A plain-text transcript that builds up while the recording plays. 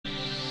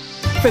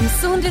From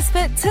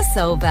Saundersfoot to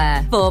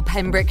Solva for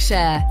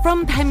Pembrokeshire.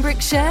 From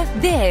Pembrokeshire,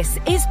 this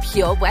is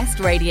Pure West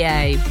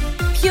Radio.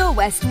 Pure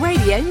West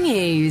Radio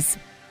News.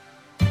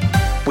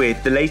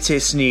 With the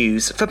latest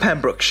news for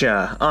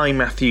Pembrokeshire, I'm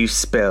Matthew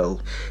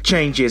Spill.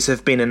 Changes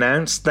have been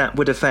announced that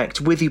would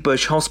affect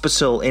Withybush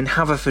Hospital in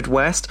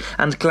Haverfordwest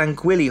and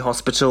Glangwili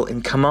Hospital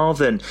in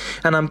Carmarthen.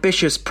 An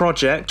ambitious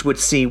project would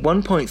see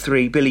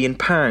 £1.3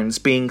 billion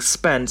being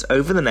spent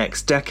over the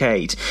next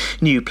decade.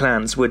 New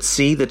plans would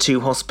see the two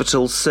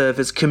hospitals serve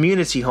as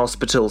community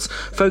hospitals,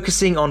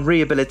 focusing on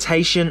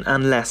rehabilitation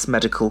and less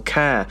medical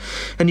care.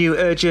 A new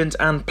urgent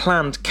and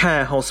planned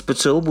care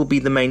hospital will be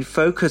the main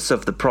focus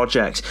of the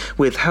project,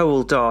 with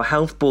Howell Dar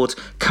Health Board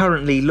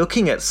currently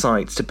looking at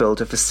sites to build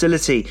a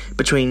facility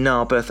between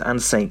Narberth and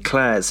St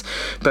Clair's.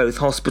 Both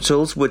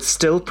hospitals would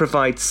still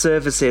provide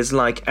services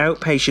like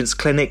outpatients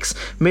clinics,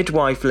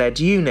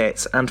 midwife-led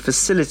units and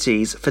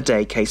facilities for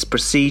day case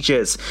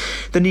procedures.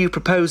 The new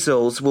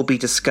proposals will be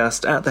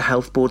discussed at the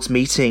Health Board's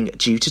meeting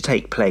due to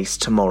take place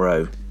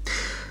tomorrow.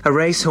 A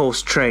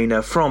racehorse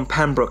trainer from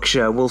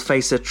Pembrokeshire will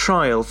face a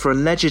trial for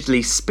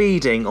allegedly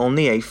speeding on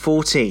the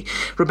A40.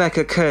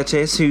 Rebecca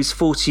Curtis, who's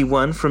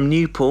 41 from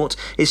Newport,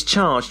 is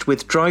charged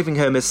with driving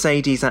her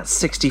Mercedes at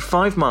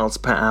 65 miles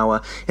per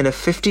hour in a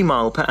 50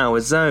 mile per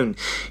hour zone.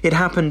 It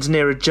happened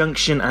near a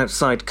junction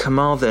outside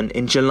Carmarthen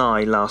in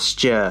July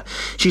last year.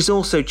 She's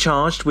also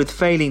charged with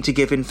failing to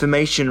give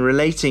information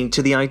relating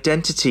to the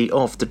identity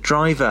of the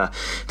driver.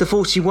 The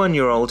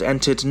 41-year-old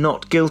entered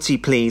not guilty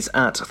pleas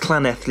at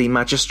Llanelli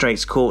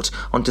Magistrates Court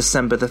on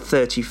December the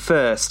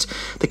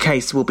 31st. The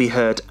case will be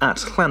heard at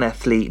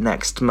Llanelli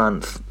next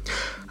month.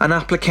 An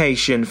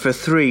application for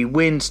 3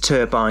 wind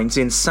turbines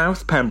in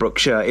South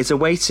Pembrokeshire is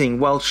awaiting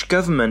Welsh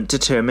Government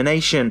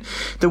determination.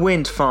 The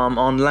wind farm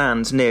on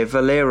land near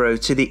Valero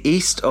to the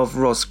east of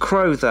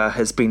Roscrowther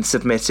has been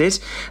submitted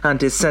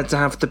and is said to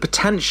have the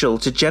potential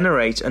to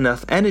generate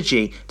enough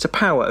energy to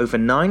power over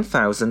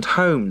 9,000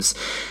 homes.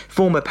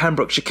 Former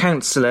Pembrokeshire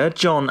councillor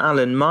John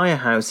Allen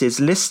Meyerhouse is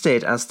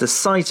listed as the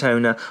site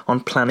owner on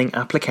planning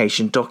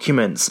application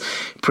documents.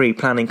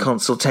 Pre-planning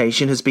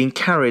consultation has been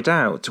carried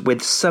out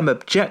with some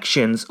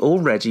objections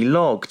already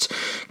logged.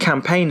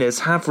 Campaigners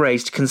have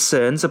raised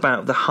concerns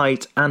about the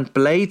height and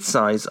blade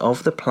size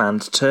of the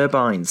planned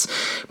turbines.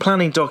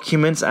 Planning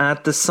documents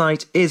add the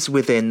site is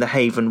within the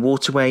Haven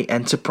Waterway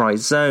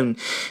Enterprise Zone.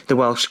 The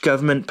Welsh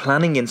Government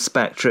Planning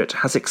Inspectorate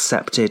has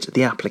accepted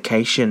the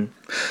application.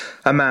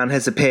 A man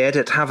has appeared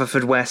at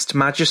Haverfordwest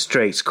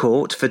Magistrates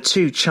Court for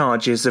 2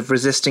 charges of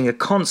resisting a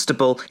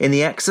constable in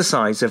the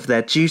exercise of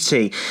their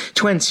duty.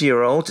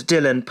 20-year-old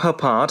Dylan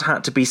Puppard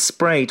had to be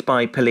sprayed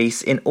by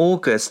police in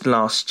August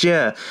last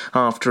year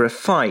after a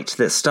fight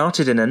that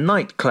started in a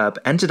nightclub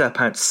ended up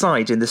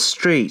outside in the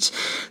street.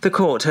 The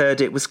court heard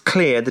it was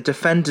clear the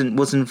defendant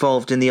was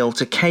involved in the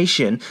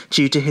altercation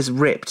due to his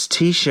ripped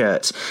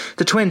T-shirt.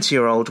 The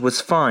 20-year-old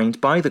was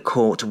fined by the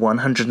court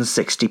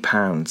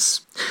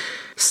 £160.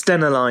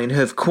 Stena Line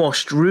have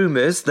quashed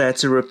rumours they're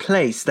to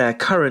replace their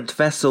current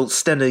vessel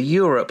Stena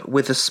Europe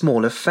with a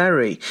smaller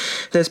ferry.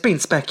 There's been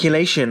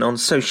speculation on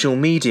social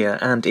media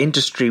and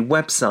industry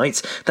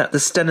websites that the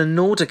Stena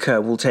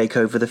Nordica will take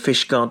over the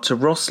Fishguard to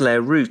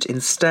Rosslare route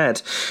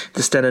instead.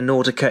 The Stena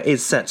Nordica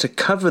is set to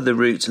cover the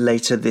route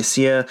later this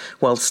year,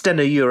 while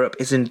Stena Europe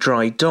is in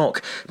dry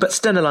dock, but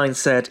Stena Line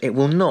said it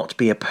will not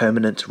be a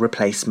permanent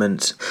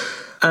replacement.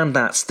 And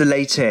that's the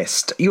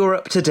latest. You're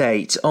up to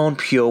date on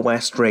Pure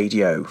West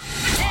Radio.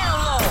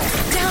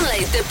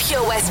 Download the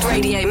Pure West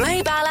Radio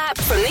mobile app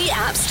from the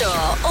App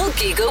Store or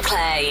Google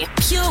Play.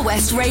 Pure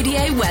West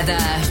Radio weather.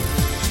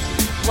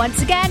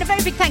 Once again, a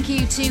very big thank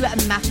you to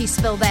Matthew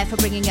Spill there for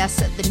bringing us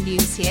the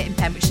news here in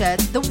Pembrokeshire.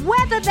 The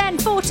weather then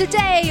for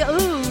today.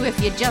 Ooh, if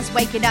you're just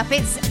waking up,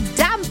 it's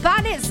damp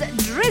and it's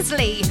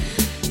drizzly.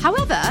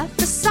 However,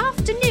 this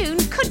afternoon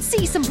could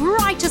see some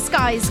brighter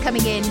skies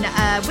coming in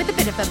with a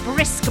bit of a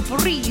brisk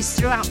breeze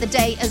throughout the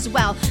day as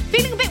well.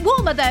 Feeling a bit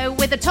warmer though,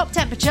 with a top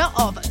temperature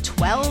of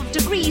 12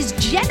 degrees.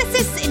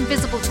 Genesis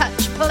Invisible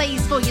Touch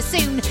plays for you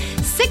soon.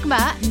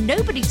 Sigma,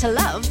 Nobody to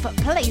Love,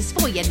 plays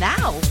for you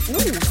now.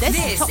 Ooh,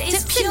 this top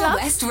is Pure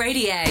West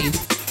Radio.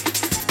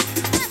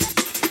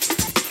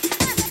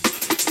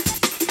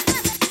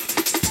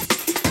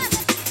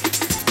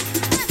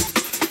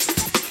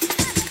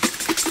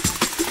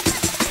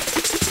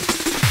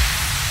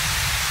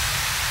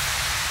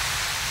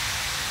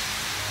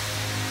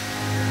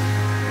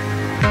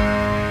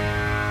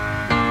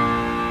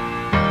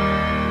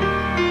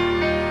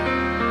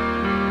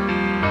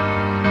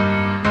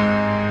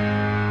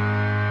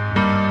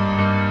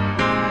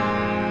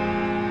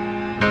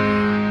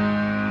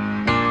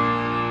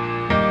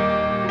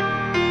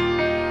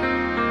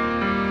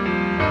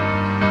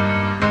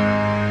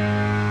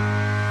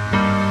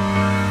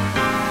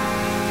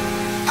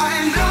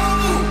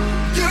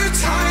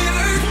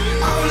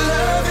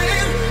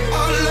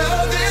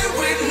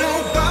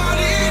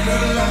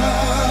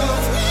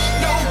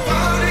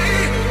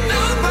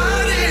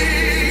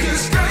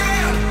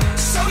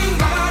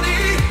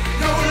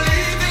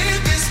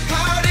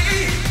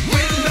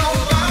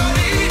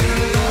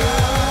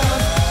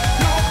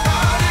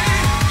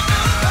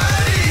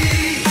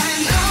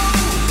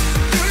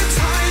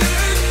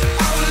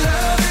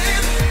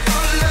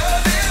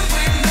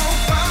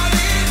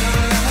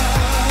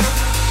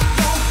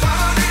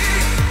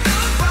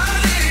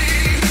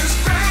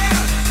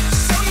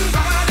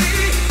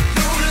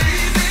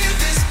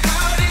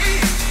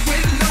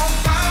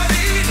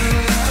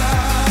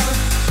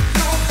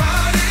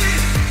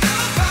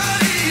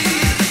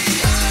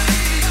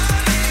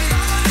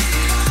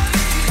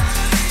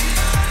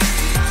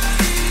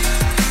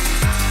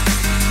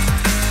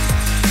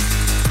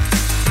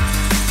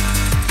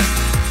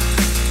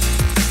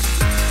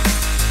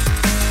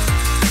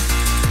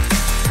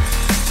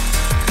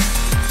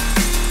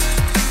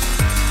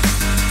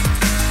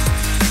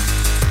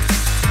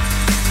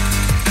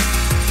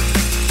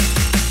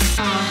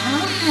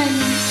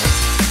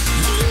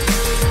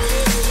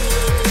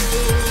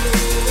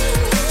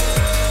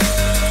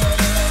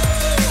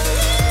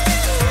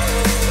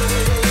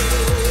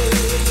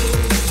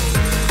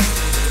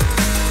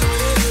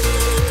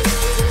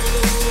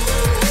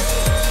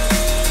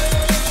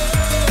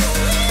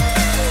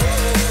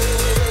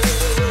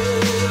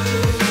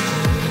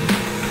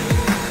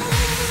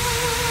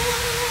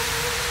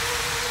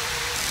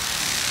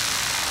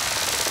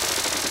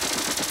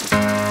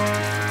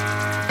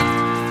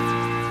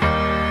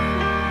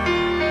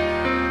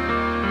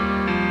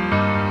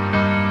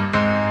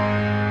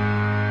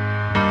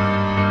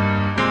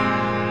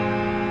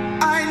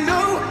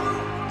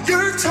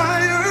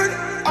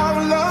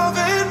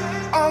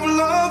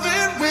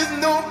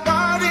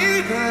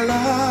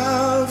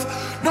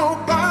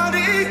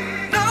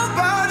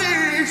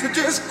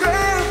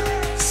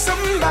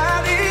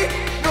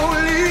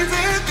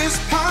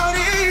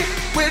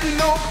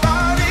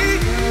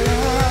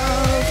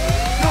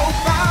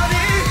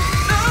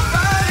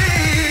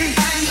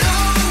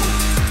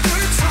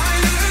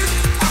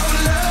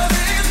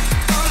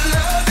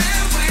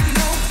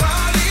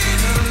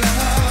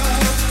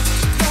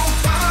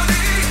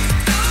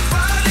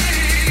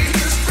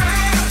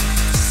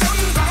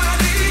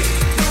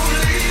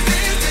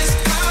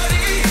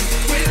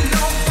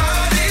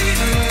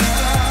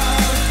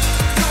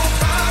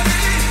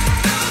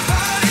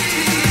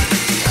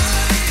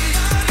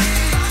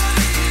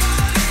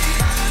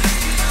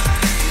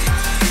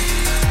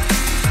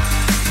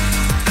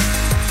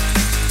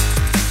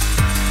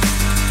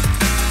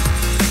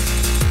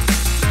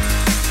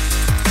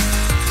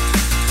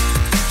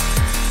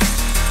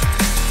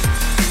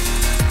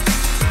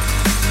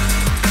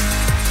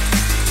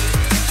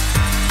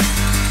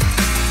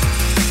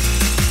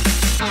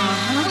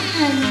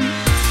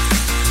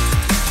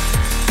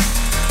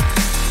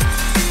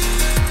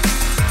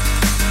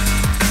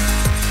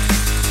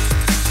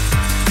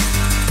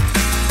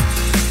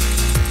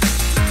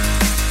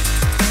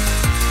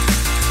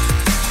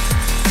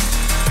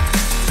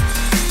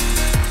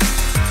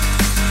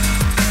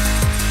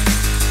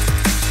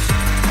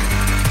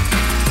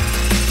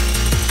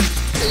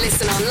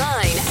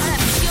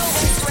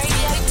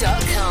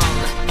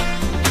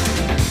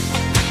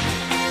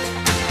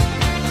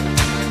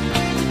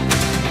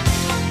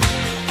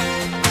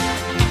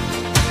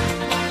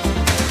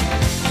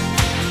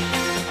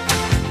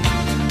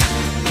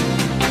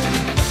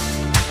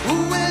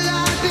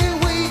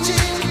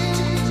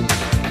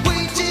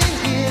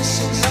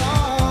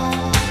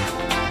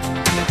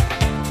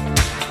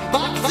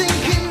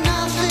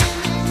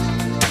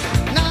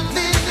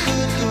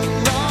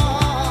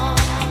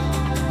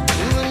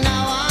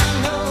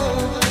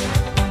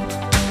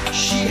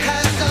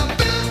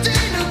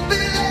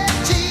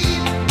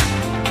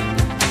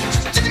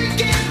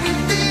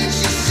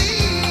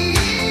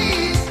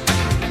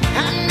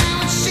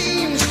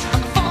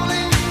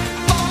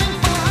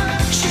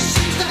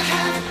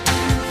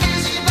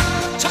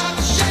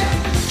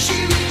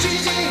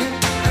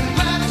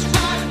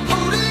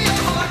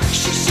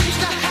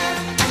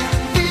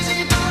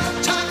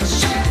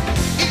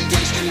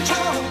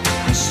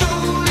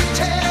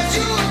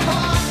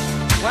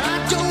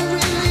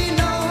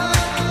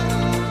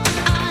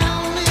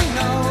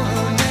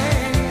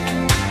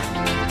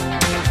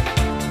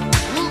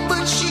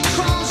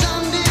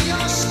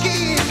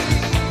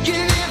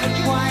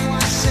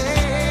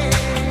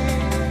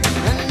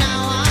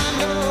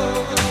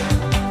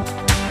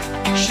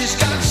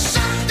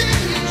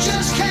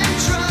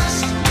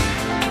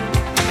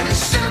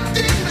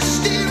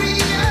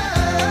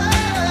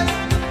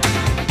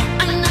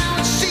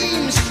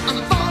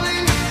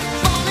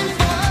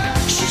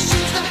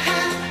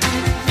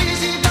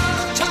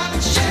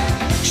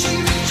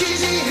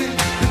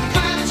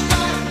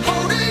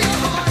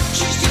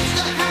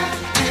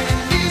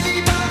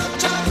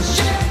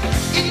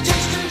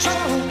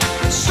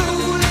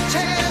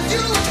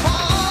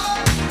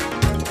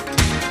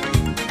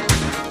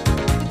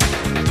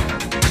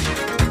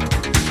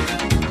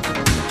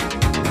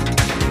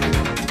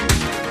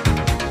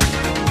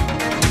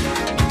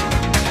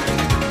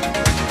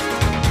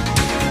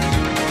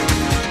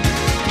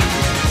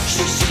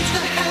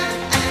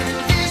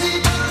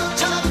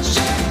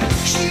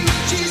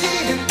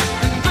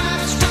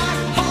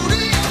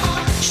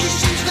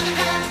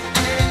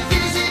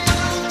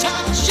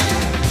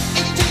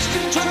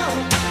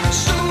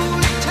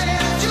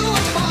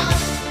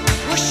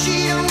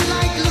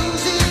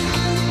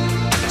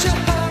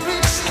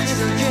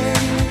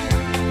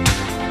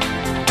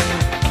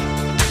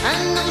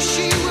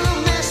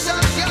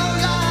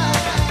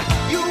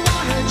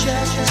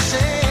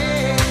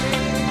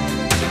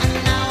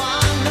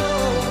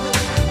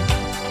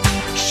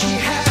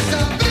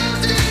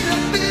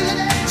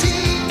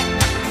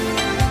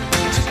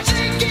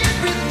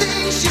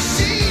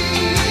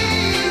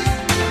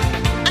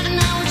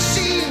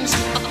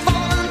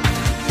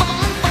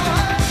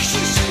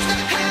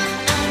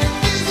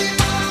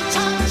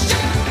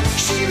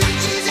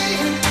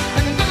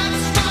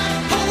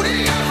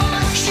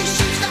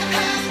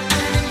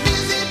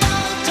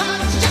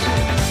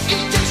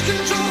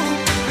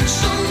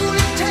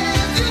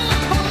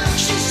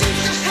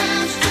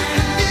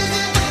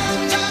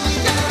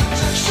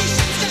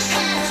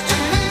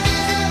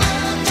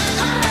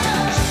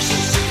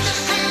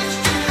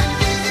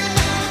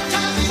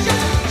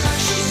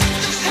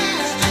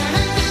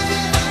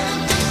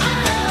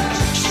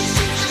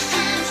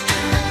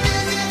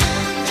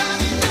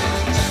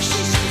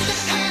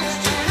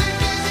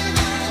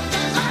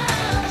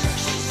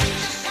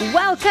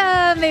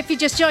 Welcome. If you're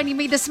just joining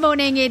me this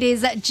morning, it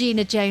is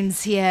Gina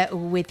Jones here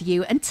with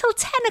you until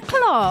 10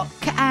 o'clock.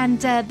 And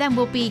then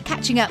we'll be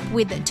catching up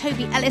with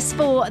Toby Ellis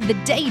for the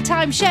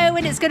daytime show.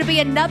 And it's going to be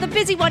another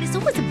busy one. It's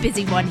always a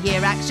busy one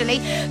here,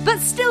 actually. But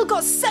still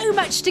got so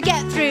much to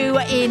get through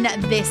in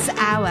this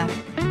hour.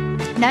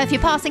 Now, if you're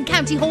passing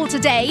County Hall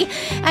today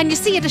and you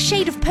see it a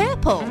shade of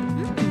purple,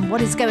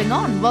 what is going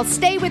on? Well,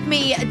 stay with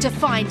me to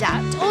find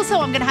out.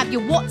 Also, I'm going to have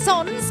your What's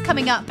Ons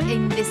coming up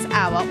in this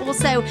hour.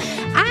 Also,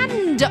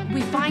 and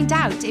we find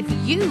out if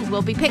you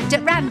will be picked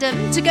at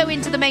random to go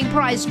into the main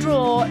prize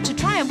draw to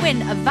try and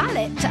win a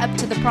valet up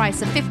to the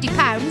price of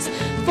 £50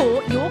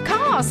 for your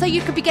car. So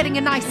you could be getting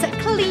a nice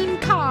clean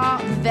car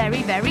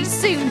very, very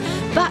soon.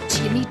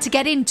 But you need to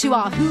get into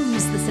our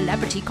Who's the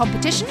Celebrity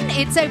competition.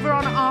 It's over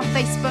on our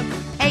Facebook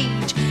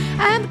page.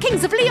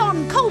 Kings of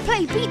Leon,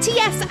 Coldplay,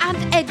 BTS and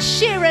Ed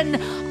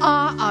Sheeran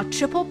are our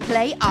triple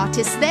play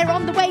artists. They're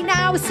on the way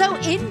now, so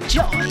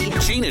enjoy.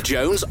 Gina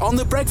Jones on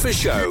The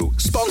Breakfast Show,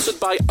 sponsored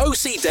by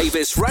O.C.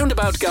 Davis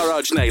Roundabout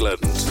Garage,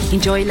 Neyland.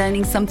 Enjoy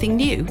learning something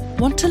new?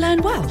 Want to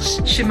learn Welsh?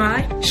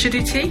 Shemai,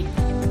 Shuduti.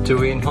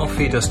 Dwi'n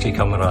hoffi dysgu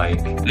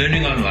Cymraeg.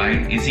 Learning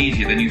online is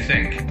easier than you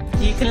think.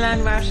 You can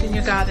learn Welsh in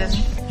your garden.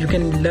 You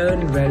can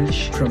learn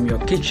Welsh from your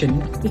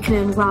kitchen. You can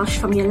learn Welsh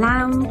from your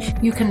lounge.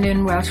 You can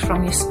learn Welsh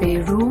from your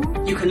spare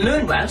room. You can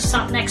learn Welsh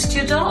sat next to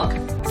your dog.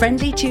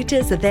 Friendly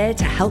tutors are there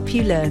to help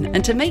you learn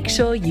and to make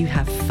sure you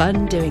have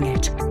fun doing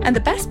it. And the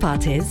best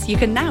part is, you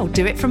can now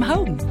do it from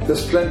home.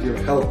 There's plenty of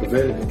help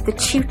available. The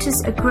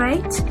tutors are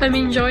great. I'm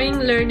enjoying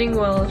learning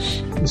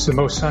Welsh. It's the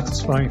most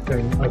satisfying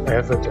thing I've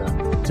ever done.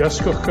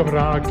 Dysgwch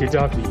Cymraeg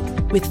gyda fi.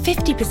 With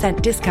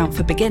 50% discount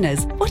for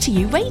beginners, what are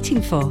you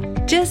waiting for?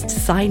 Just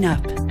sign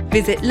up.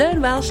 Visit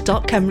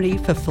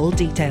learnwelsh.cymru for full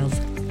details.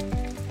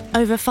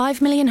 Over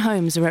 5 million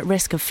homes are at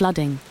risk of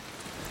flooding.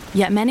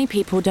 Yet many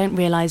people don't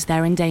realise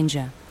they're in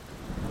danger.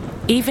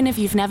 Even if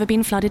you've never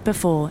been flooded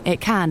before,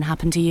 it can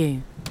happen to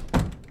you.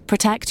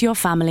 Protect your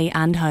family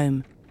and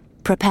home.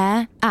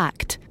 Prepare,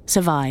 act,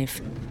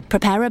 survive.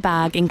 Prepare a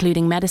bag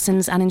including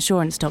medicines and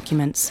insurance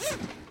documents.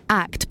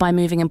 Act by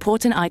moving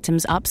important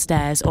items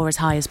upstairs or as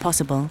high as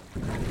possible.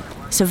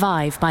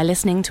 Survive by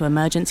listening to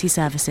emergency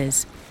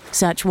services.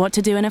 Search what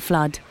to do in a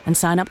flood and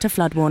sign up to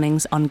flood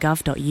warnings on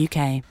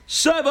gov.uk.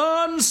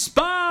 7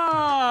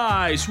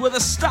 Spice, where the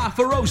staff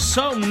are oh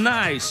so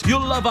nice.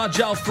 You'll love our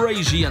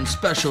jalfrezi and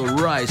special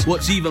rice.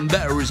 What's even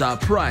better is our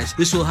price.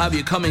 This will have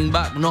you coming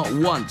back not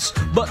once,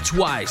 but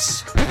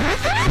twice.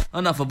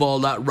 Enough of all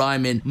that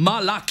rhyming.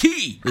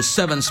 Malaki! The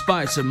 7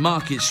 Spice of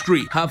Market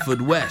Street,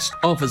 Haverfordwest,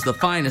 offers the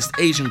finest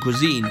Asian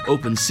cuisine,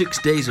 open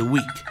 6 days a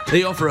week.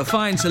 They offer a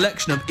fine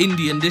selection of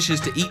Indian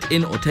dishes to eat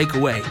in or take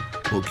away.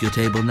 Book your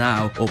table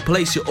now or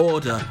place your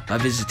order by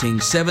visiting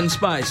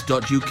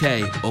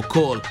 7spice.uk or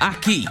call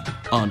Aki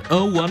on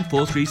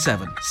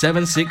 01437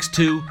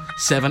 762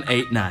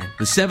 789.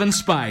 The 7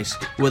 Spice,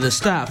 where the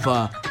staff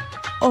are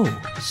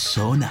oh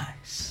so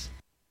nice.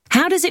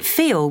 How does it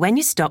feel when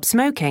you stop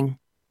smoking?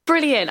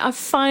 Brilliant, I've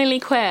finally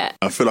quit.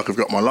 I feel like I've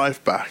got my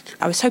life back.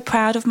 I was so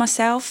proud of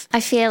myself.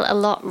 I feel a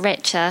lot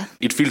richer.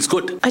 It feels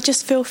good. I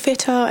just feel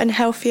fitter and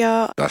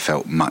healthier. I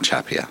felt much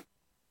happier.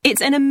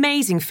 It's an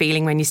amazing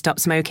feeling when you stop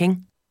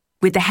smoking.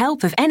 With the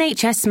help of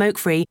NHS Smoke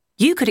Free,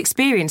 you could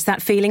experience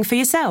that feeling for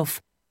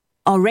yourself.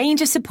 Our range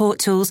of support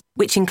tools,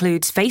 which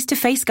includes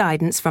face-to-face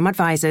guidance from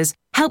advisors,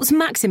 helps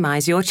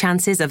maximise your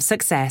chances of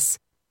success.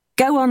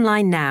 Go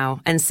online now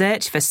and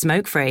search for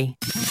Smoke Free.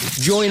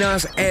 Join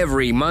us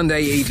every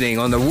Monday evening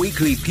on the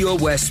weekly Pure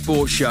West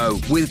Sports Show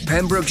with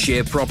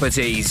Pembrokeshire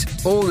Properties.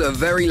 All the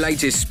very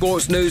latest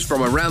sports news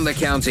from around the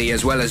county,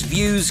 as well as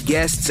views,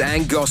 guests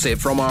and gossip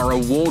from our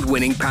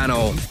award-winning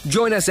panel.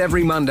 Join us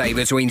every Monday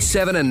between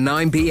 7 and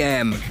 9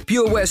 p.m.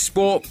 Pure West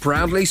Sport,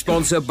 proudly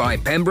sponsored by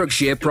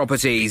Pembrokeshire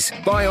Properties.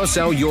 Buy or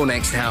sell your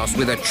next house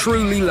with a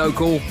truly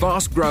local,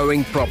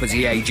 fast-growing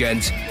property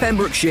agent.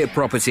 Pembrokeshire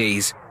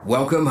Properties.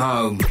 Welcome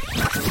home.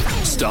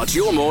 Start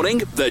your morning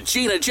the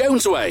Gina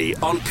Jones way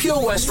on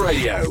Pure West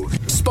Radio.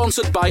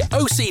 Sponsored by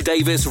O.C.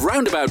 Davis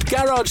Roundabout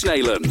Garage,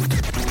 Neyland.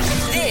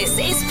 This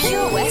is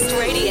Pure West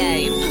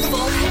Radio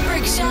for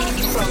Pembrokeshire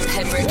from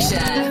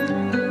Pembrokeshire.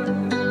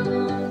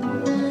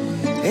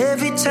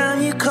 Every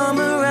time you come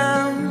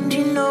around,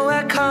 you know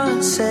I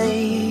can't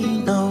say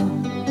no.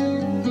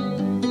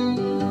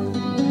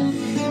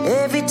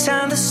 Every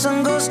time the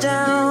sun goes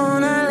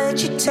down, I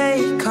let you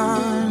take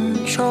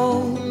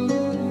control.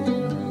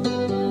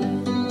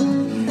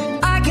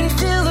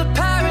 Feel the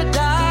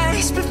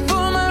paradise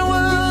before my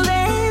world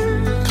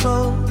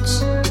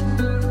implodes.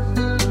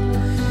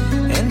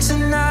 And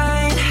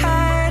tonight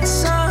had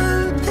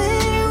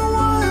something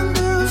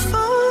wonderful.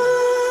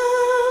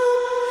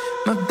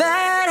 My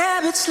bad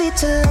habits lead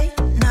to late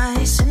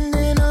nights,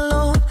 sitting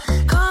alone,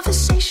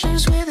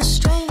 conversations with a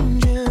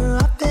stranger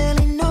I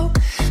barely know,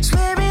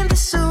 swearing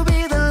this will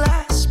be the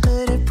last,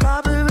 but it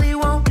probably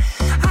won't.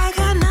 I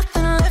got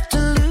nothing left to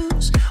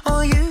lose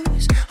or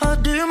use or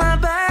do. My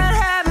bad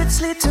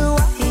habits lead to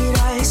white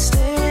eyes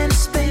stare into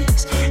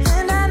space,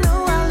 and I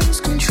know I lose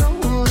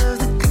control of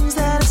the things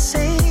that I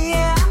say.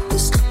 Yeah, I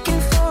was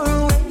looking for a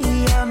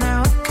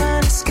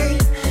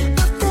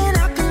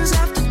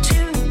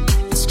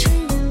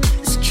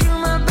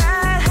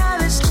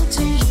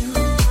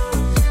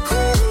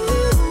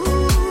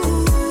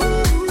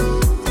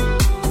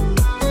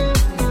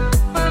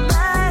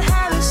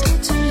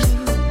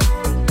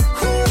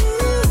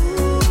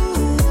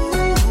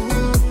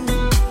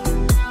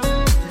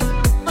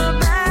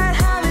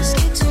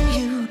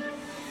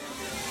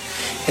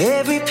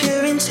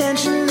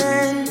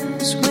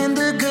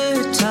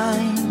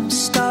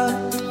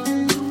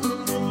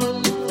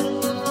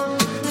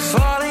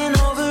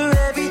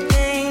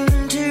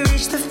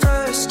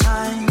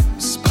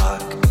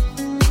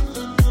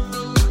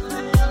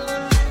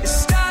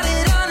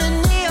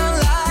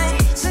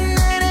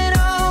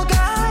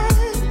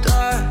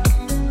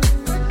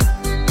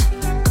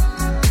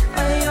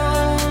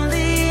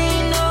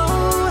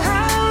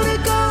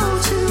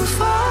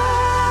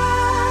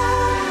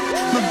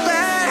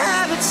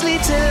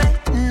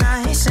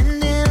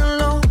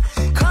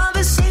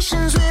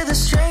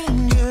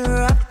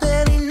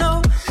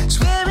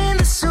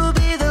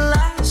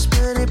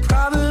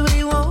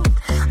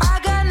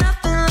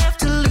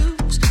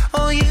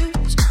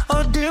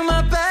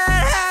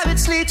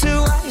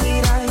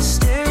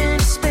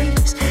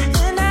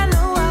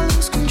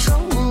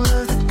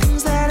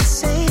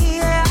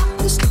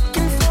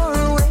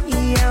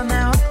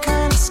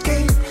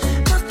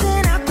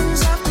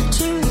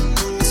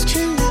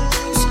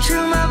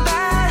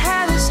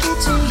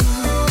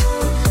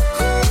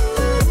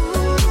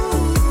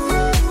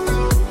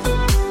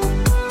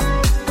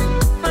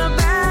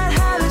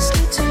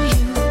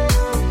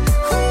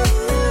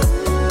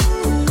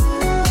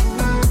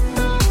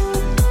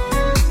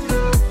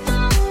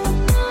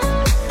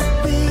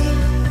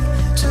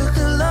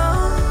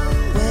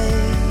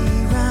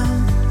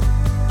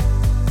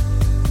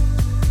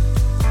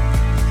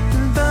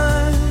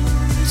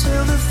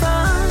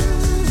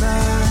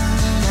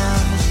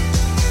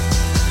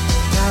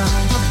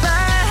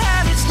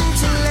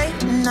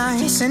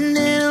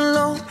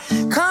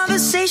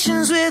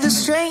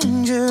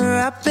stranger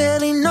I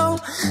barely know.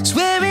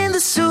 Swearing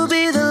this will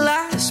be the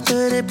last,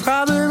 but it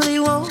probably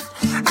won't.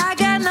 I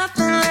got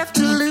nothing left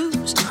to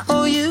lose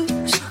or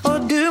use, or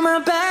do my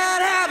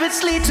bad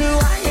habits lead to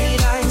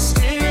white eyes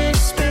staring into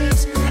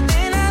space?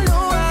 And I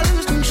know I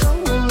lose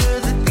control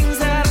of the things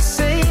that I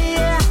say.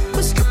 Yeah, I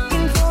was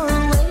looking for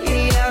a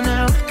way out,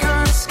 now I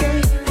can't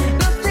escape.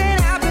 Nothing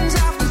happens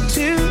after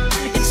two.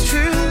 It's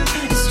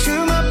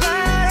true, my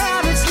bad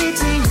habits lead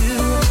to you.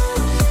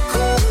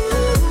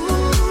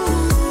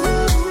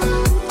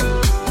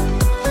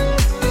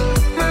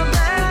 My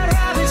bad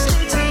habits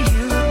lead to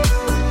you.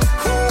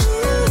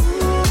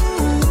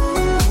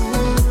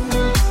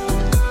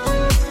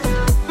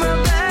 My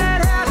bad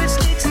habits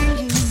lead to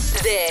you.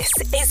 This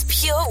is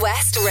Pure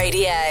West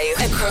Radio.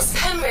 Across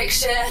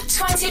Pembrokeshire,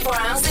 24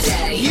 hours a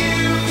day. You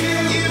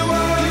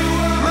are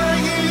my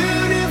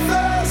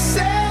universe,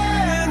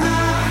 and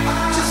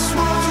I just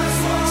want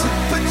to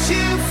put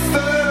you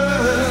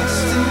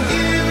first.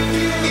 And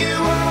you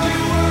are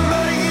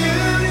my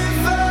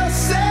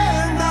universe,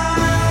 and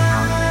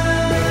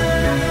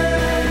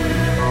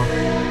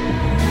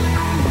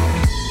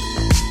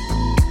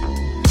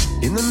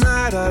In the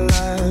night I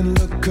lie and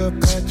look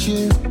up at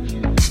you.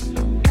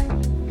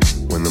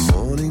 When the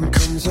morning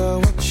comes I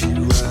watch you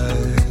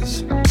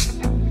rise.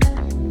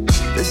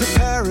 There's a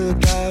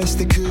paradise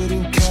they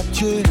couldn't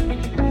capture,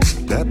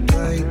 that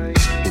bright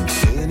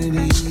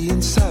infinity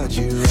inside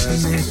your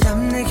eyes. 늘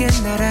땀 내게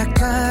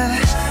날아가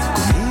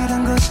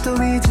꿈이란 것도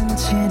잊은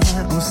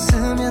채나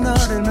웃으며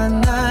너를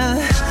만나.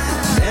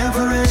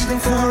 Never ending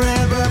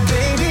forever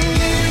baby.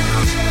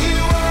 You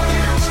are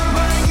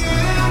my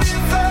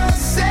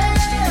universe,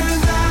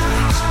 and I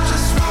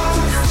just want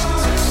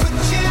to put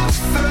you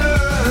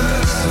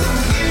first.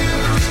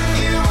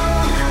 You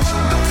are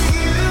my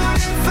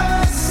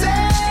universe,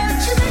 and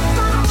you make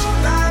my whole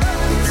light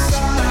up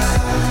inside.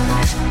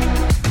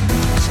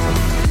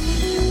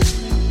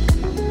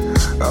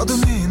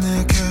 어둠이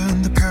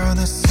내겐 더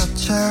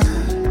변했었지.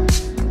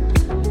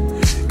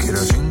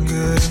 길어진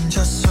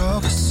그림자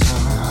속에서.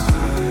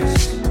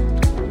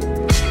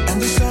 And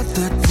they said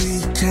that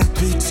we can't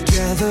be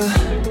together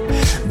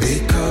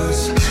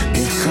because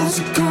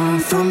we come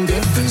from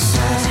different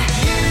sides.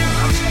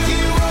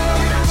 You are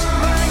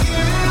my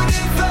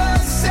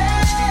universe,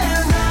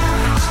 and I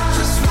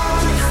just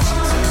want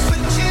to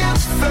put you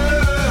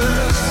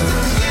first.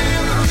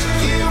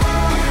 You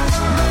are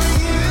my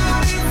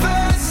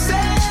universe,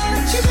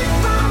 and you make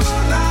my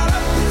whole light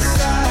up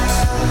inside.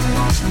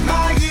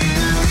 My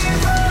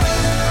universe,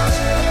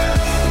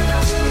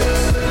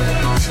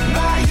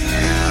 my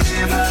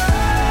universe,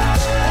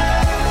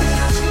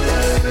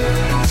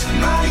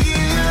 my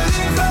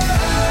universe.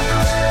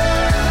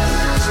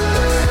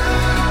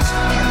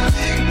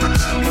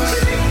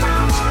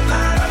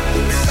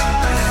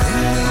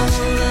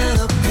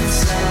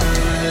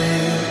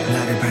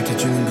 나를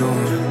밝혀주는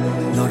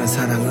건 너란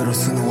사랑으로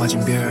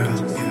수놓아진 별.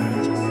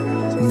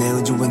 내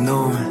우주에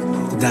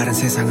넌 다른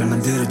세상을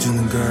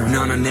만들어주는 걸.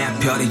 너는 내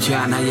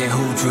별이자 나의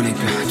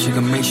우주니까.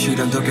 지금의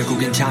시련도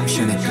결국엔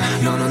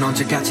잠시니까. 너는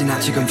언제까지나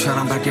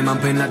지금처럼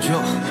밝게만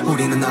빛나줘.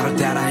 우리는 너를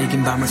따라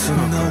이긴 밤을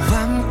수놓고.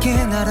 너와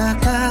함께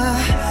날아가.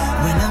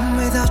 When I'm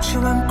without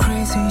you I'm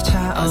crazy.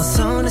 자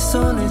어서 내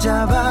손을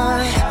잡아.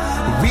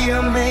 We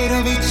are made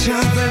of each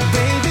other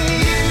baby.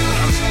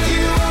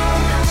 You are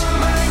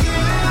my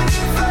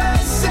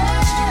universe,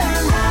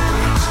 and I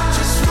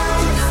just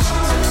want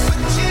to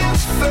put you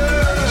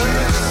first.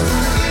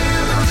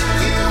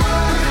 You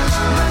are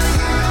my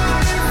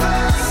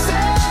universe,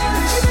 and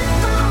you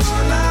make my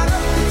whole light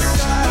up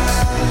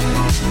inside.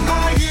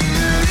 My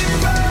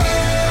universe,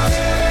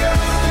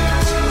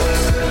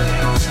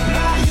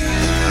 my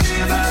universe. My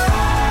universe.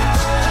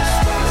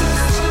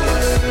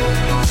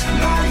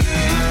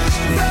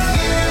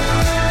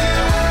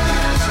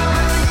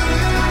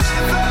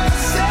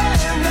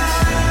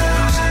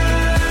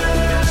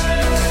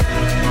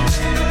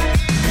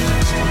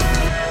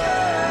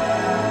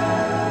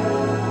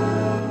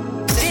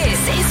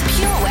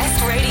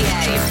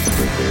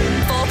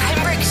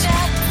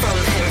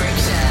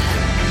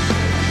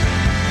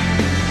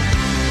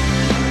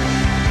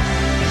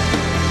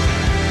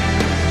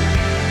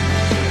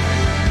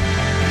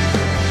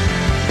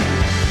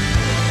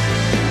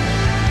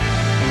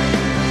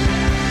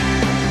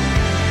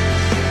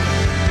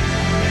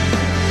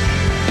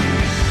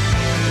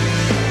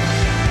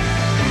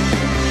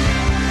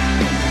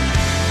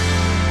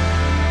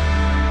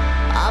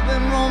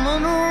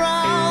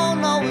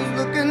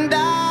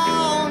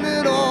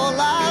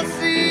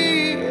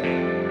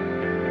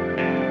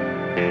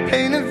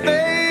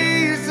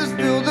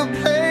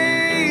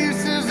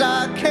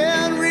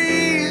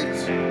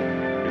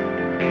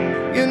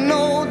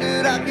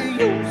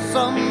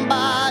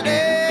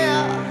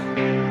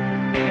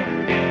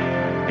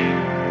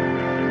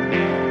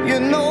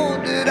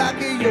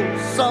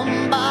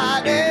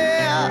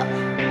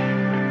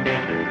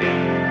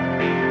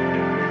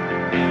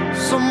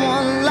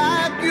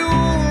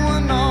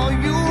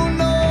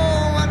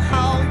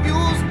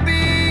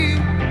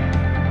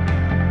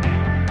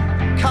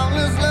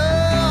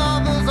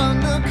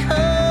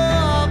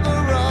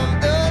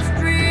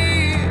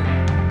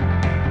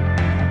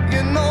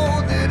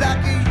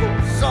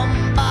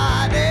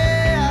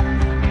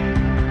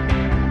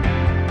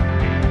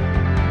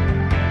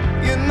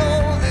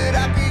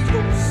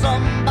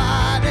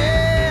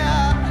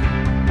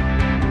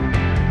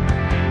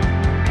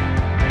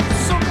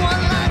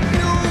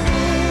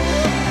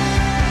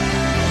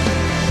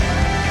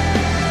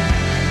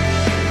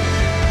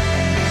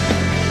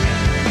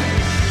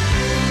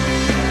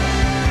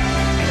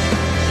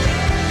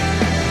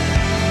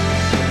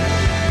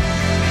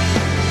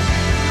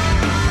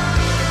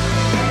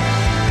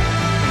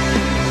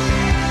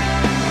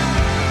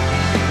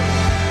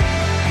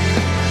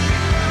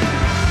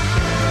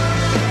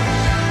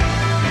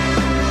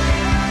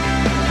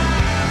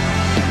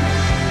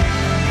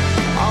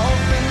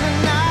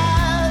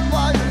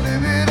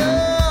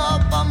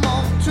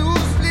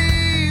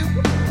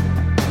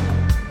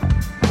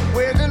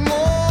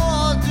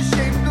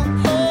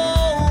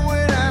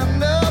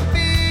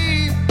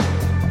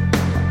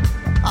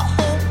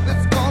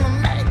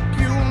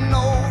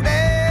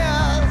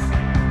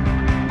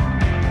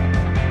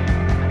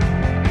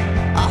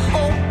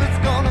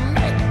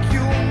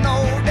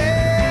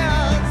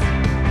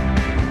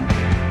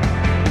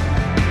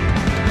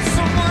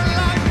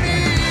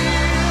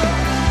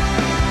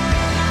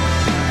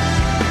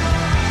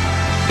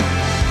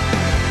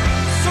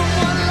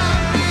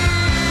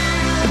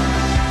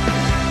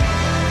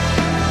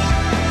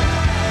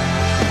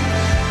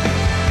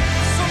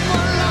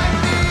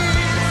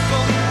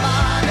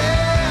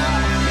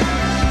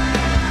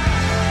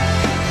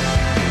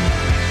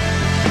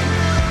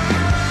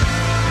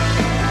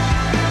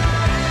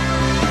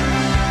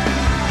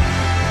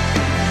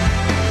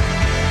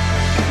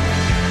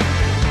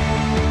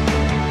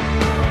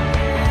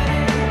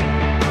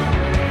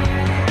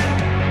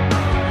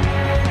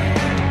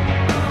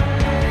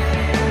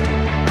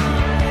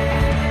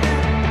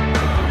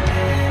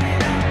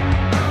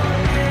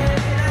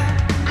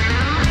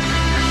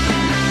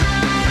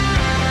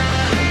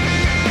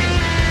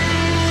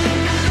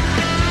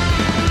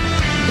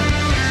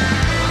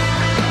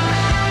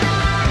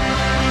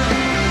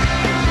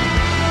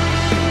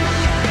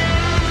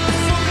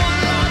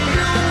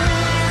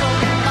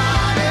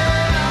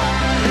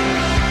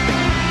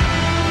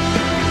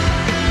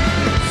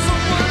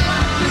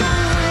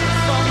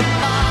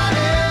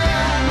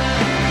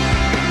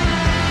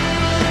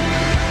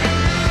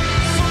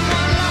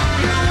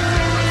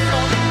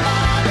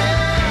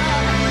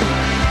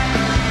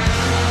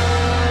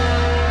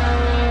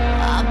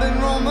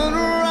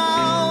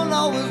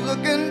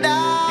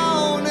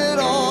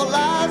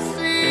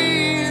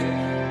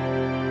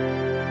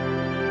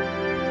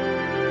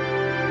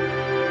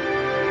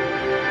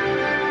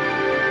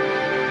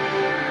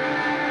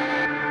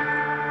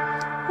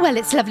 Well,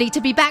 it's lovely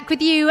to be back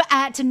with you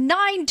at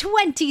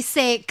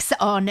 9:26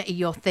 on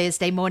your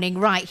Thursday morning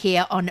right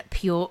here on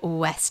Pure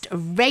West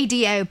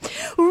Radio.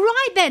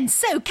 Right then,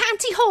 so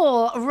County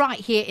Hall right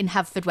here in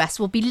Haverfordwest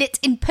will be lit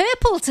in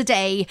purple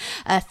today,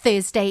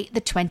 Thursday the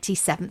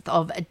 27th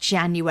of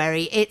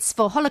January. It's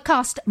for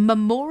Holocaust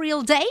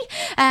Memorial Day,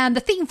 and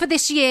the theme for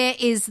this year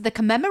is the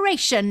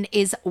commemoration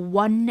is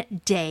one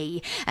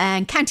day.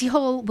 And County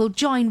Hall will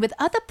join with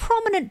other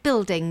prominent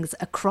buildings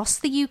across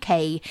the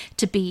UK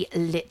to be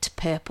lit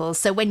purple.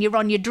 So when you're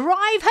on your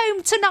drive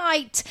home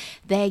tonight,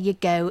 there you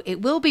go.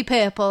 It will be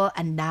purple,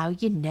 and now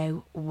you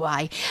know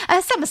why.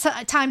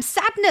 Summertime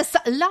Sadness,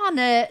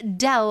 Lana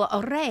Del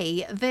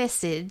Rey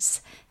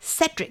versus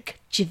Cedric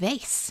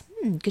Gervais.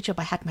 Good job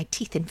I had my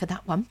teeth in for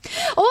that one.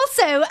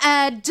 Also,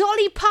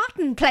 Dolly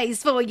Parton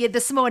plays for you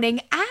this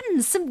morning,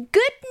 and some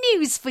good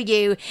news for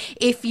you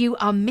if you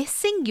are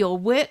missing your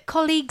work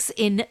colleagues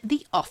in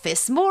the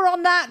office. More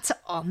on that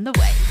on the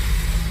way.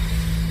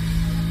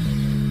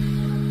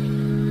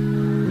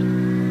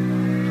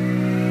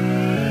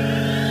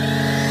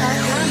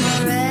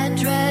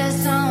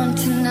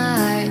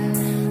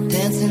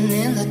 Dancing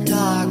in the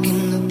dark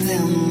in the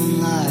pale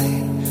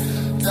moonlight.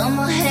 Done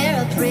my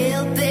hair up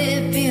real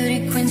big,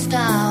 beauty queen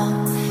style.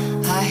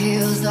 High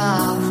heels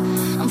off,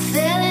 I'm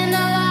feeling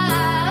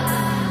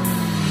alive.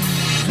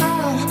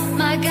 Oh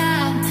my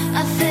God,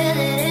 I feel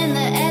it in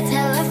the air.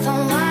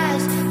 Telephone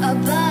wires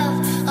above,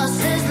 all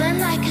sizzling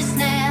like a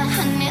snare.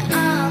 Honey,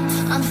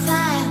 I'm on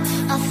fire,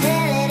 I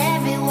feel it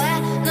everywhere.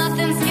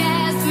 Nothing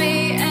scares me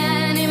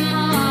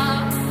anymore.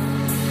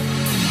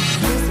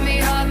 Kiss me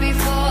hard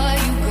before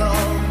you go.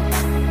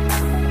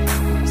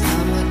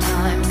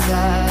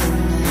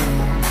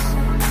 Sadness.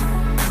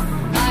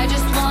 I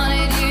just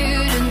wanted you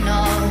to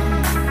know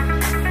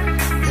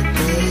that,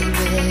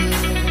 baby,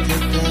 the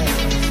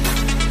best.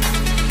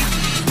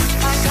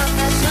 I got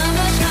that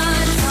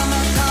summertime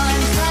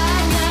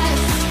sadness.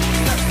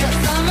 Got that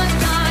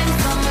summertime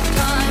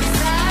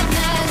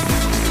sadness.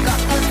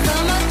 Got that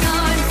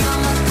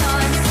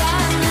summertime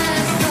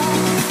sadness. Oh,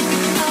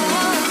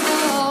 oh,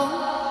 oh.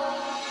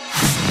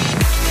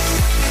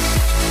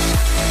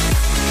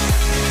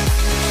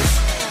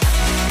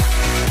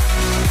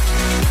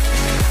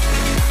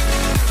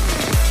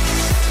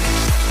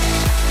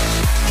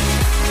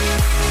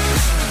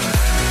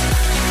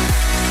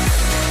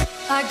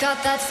 I got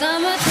that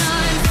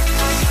summertime.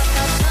 I got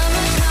that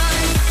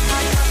summertime.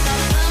 I got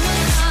that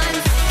summertime.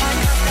 I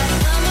got that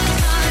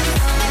summertime.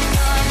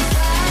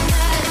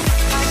 Sadness.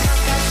 I got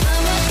that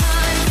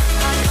summertime.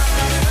 I got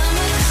that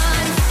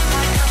summertime.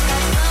 I got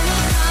that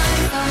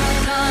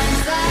summertime.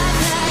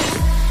 Sadness.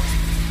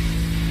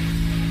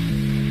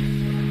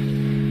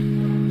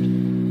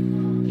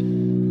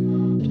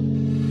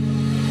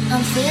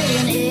 I'm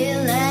feeling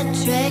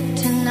electric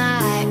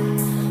tonight.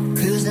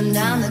 Cruising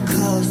down the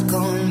coast,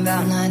 going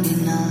about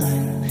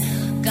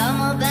 99. Got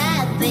my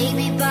bad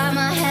baby by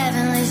my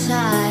heavenly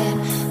side.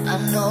 I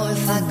know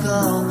if I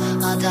go,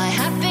 I'll die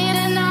happy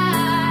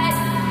tonight.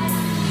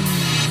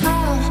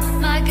 Oh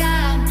my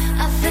God,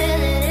 I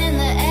feel it in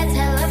the air.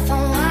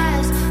 Telephone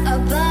wires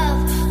above,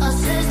 all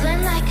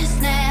sizzling like a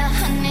snare.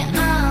 Honey,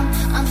 I'm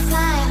on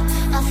fire,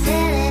 I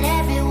feel it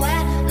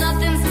everywhere.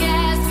 Nothing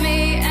scares me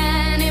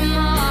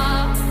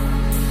anymore.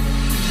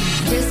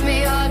 Kiss me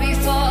hard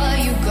before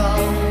you go.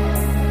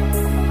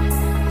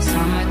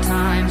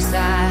 Summertime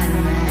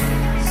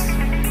sadness.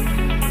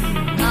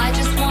 I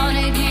just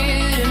wanted you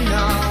to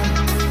know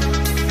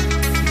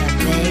that,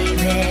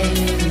 baby,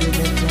 you're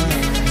the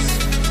best.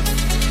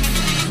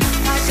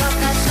 I got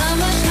that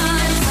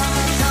summertime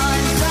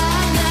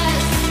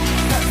sadness.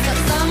 Got that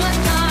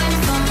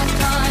summertime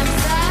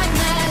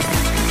sadness.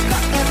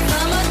 Got that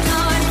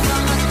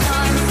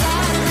summertime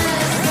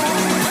sadness.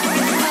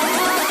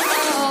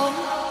 Oh, oh,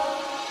 oh.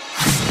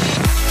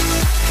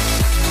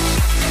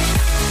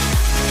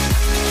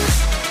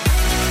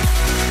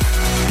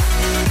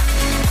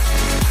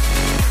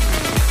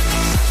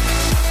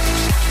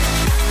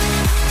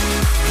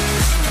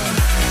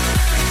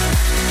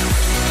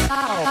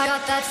 I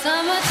got that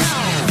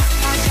summertime.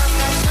 I got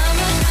that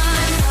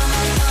summertime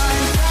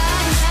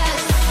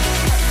sadness.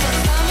 Got that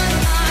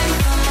summertime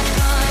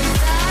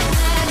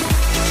sadness. Got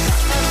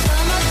that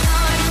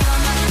summertime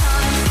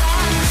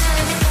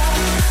sadness.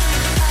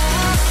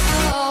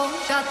 Oh,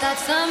 got that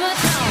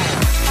summertime.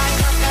 I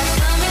got that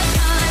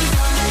summertime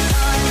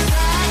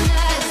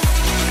sadness.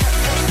 Got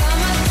that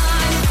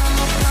summertime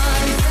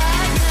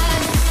sadness. Got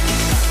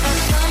that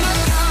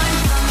summertime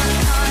sadness.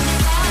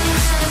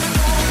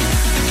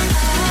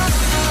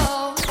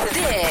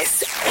 This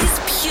is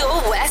Pure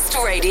West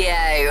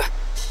Radio.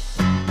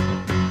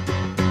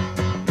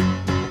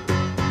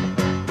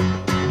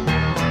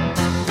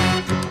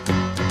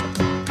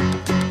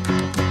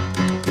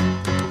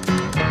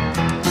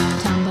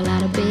 Tumble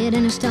out of bed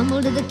and I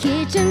stumble to the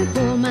kitchen,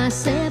 pour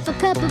myself a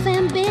cup of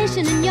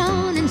ambition and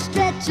yawn and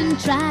stretch and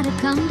try to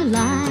come to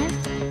life.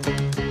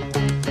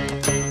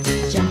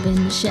 Jump in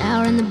the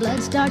shower and the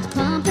blood starts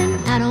pumping.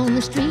 Out on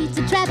the streets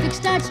the traffic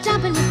starts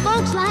jumping with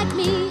folks like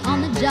me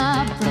on the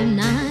job from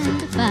 9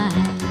 to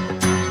 5.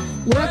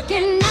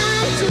 Working 9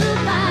 to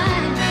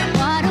 5,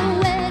 what a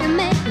way to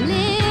make a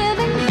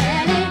living.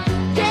 Barely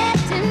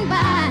getting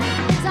by,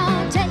 it's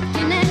all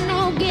taking and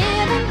no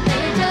giving.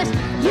 They just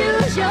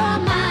use your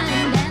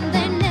mind and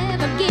they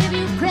never give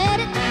you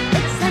credit.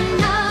 It's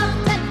enough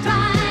to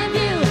drive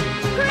you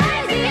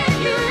crazy if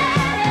you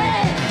let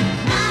it.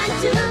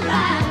 9 to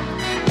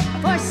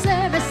 5, for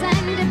service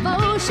and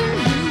devotion.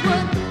 You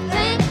would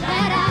think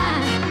that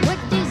I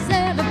would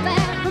deserve a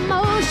fair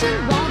promotion.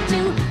 Want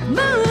to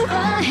move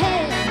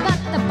ahead, but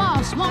the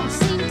boss won't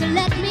seem to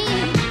let me.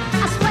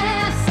 I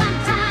swear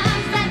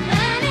sometimes that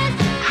man is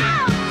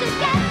out to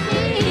get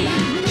me.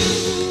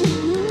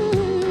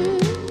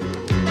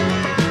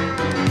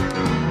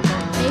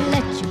 They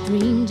let you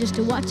dream just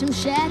to watch him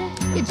shatter.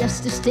 You're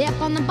just a step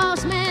on the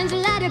boss man's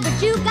ladder,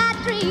 but you got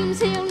dreams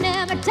he'll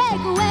never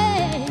take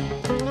away.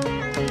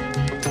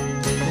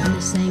 In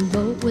the same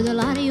boat with a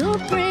lot of your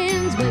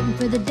friends, waiting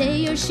for the day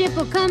your ship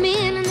will come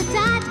in and the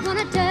tide's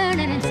gonna turn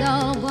and it's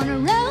all gonna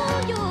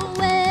roll your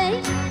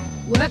way.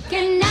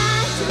 Working 9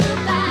 to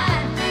 5,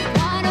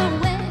 what a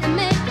way to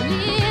make a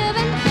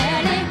living.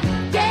 Barely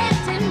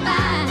getting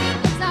by,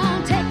 it's all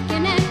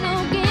taking and no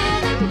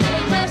giving. They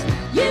just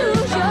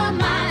use your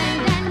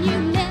mind and you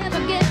never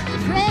get the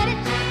credit.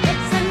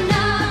 It's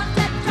enough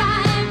to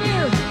drive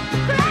you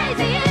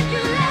crazy if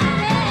you let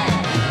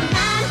it.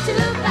 9 to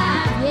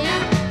 5, yeah,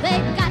 they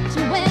got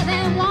you where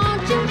they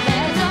want you.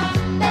 There's a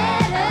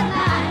better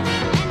life,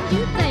 and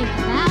you think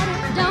about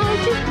it,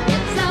 don't you?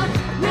 It's a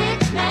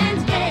rich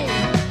man's game,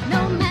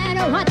 no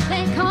matter what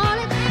they call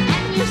it.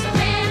 And you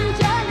spend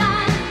your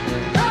life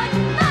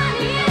putting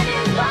money in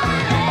his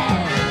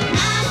wallet.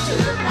 9 to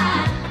 5,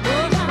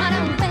 oh, what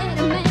a way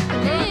to make a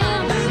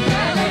living.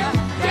 Barely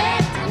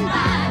getting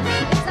by,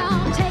 it's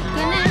all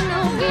taking and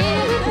no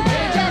giving.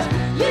 They just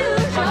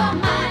use your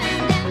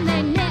mind and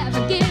they never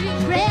give you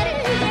credit.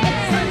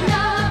 It's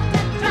enough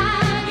to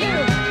drive you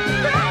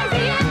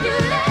crazy if you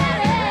let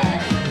it.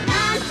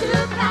 9 to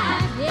 5,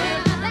 yeah,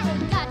 they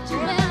got you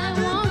where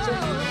they want you.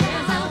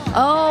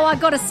 Oh, I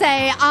gotta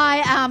say,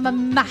 I am a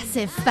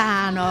massive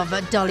fan of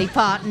Dolly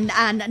Parton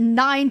and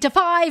 9 to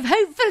 5.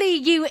 Hopefully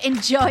you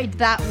enjoyed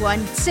that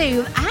one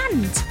too.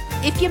 And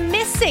if you're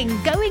missing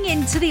going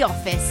into the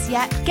office,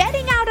 yeah,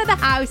 getting out of the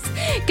house,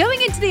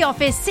 going into the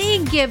office,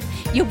 seeing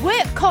your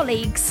work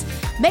colleagues,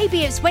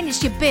 maybe it's when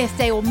it's your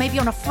birthday or maybe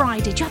on a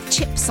Friday. Do you have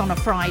chips on a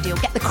Friday or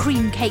get the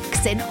cream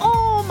cakes in?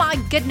 Oh my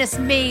goodness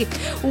me.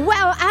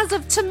 Well, as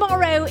of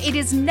tomorrow, it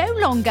is no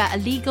longer a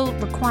legal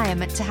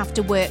requirement to have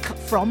to work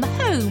from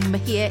home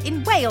here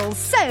in Wales.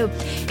 So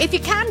if you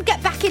can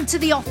get back into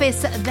the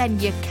office, then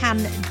you can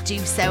do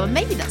so. And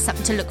maybe that's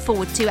something to look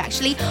forward to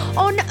actually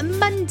on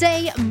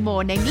Monday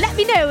morning. Let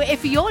me know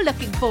if you're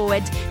looking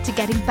forward to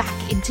getting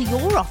back into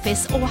your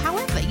office, or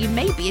however you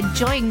may be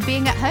enjoying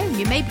being at home.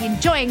 You may be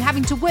enjoying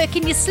having to work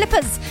in your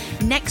slippers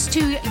next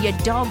to your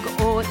dog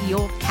or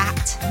your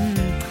cat.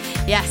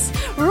 Yes.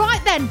 Right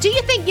then, do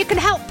you think you can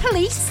help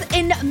police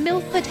in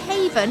Milford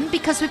Haven?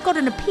 Because we've got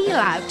an appeal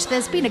out.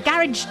 There's been a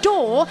garage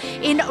door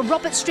in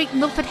Robert Street,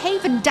 Milford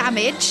Haven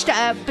damaged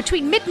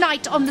between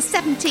midnight on the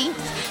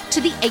 17th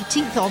to the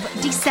 18th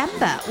of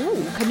December.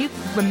 Ooh, can you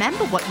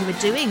remember what you were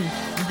doing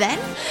then?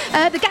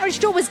 The garage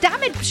door was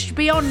damaged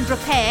beyond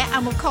repair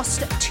and will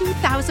cost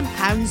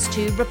 £2,000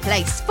 to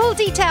replace. Full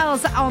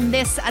details on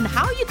this and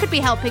how you could be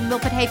helping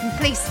Milford Haven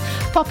Police,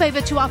 pop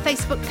over to our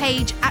Facebook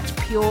page at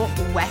Pure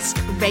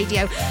West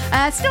Radio.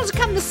 Still to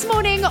come this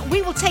morning,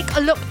 we will take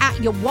a look at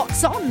your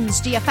what's-ons.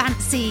 Do you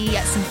fancy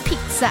some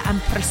pizza and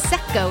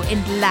Prosecco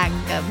in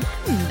Langham?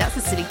 That's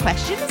a silly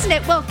question, isn't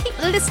it? Well, keep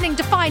listening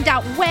to find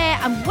out where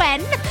and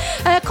when.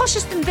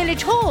 Colchester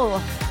Village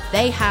Hall,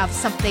 they have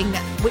something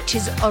which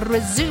is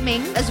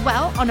resuming as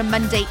well on a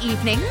Monday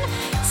evening.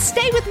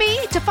 Stay with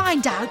me to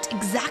find out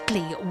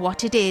exactly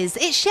what it is.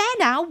 It's Share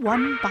Now,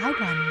 One by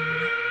One.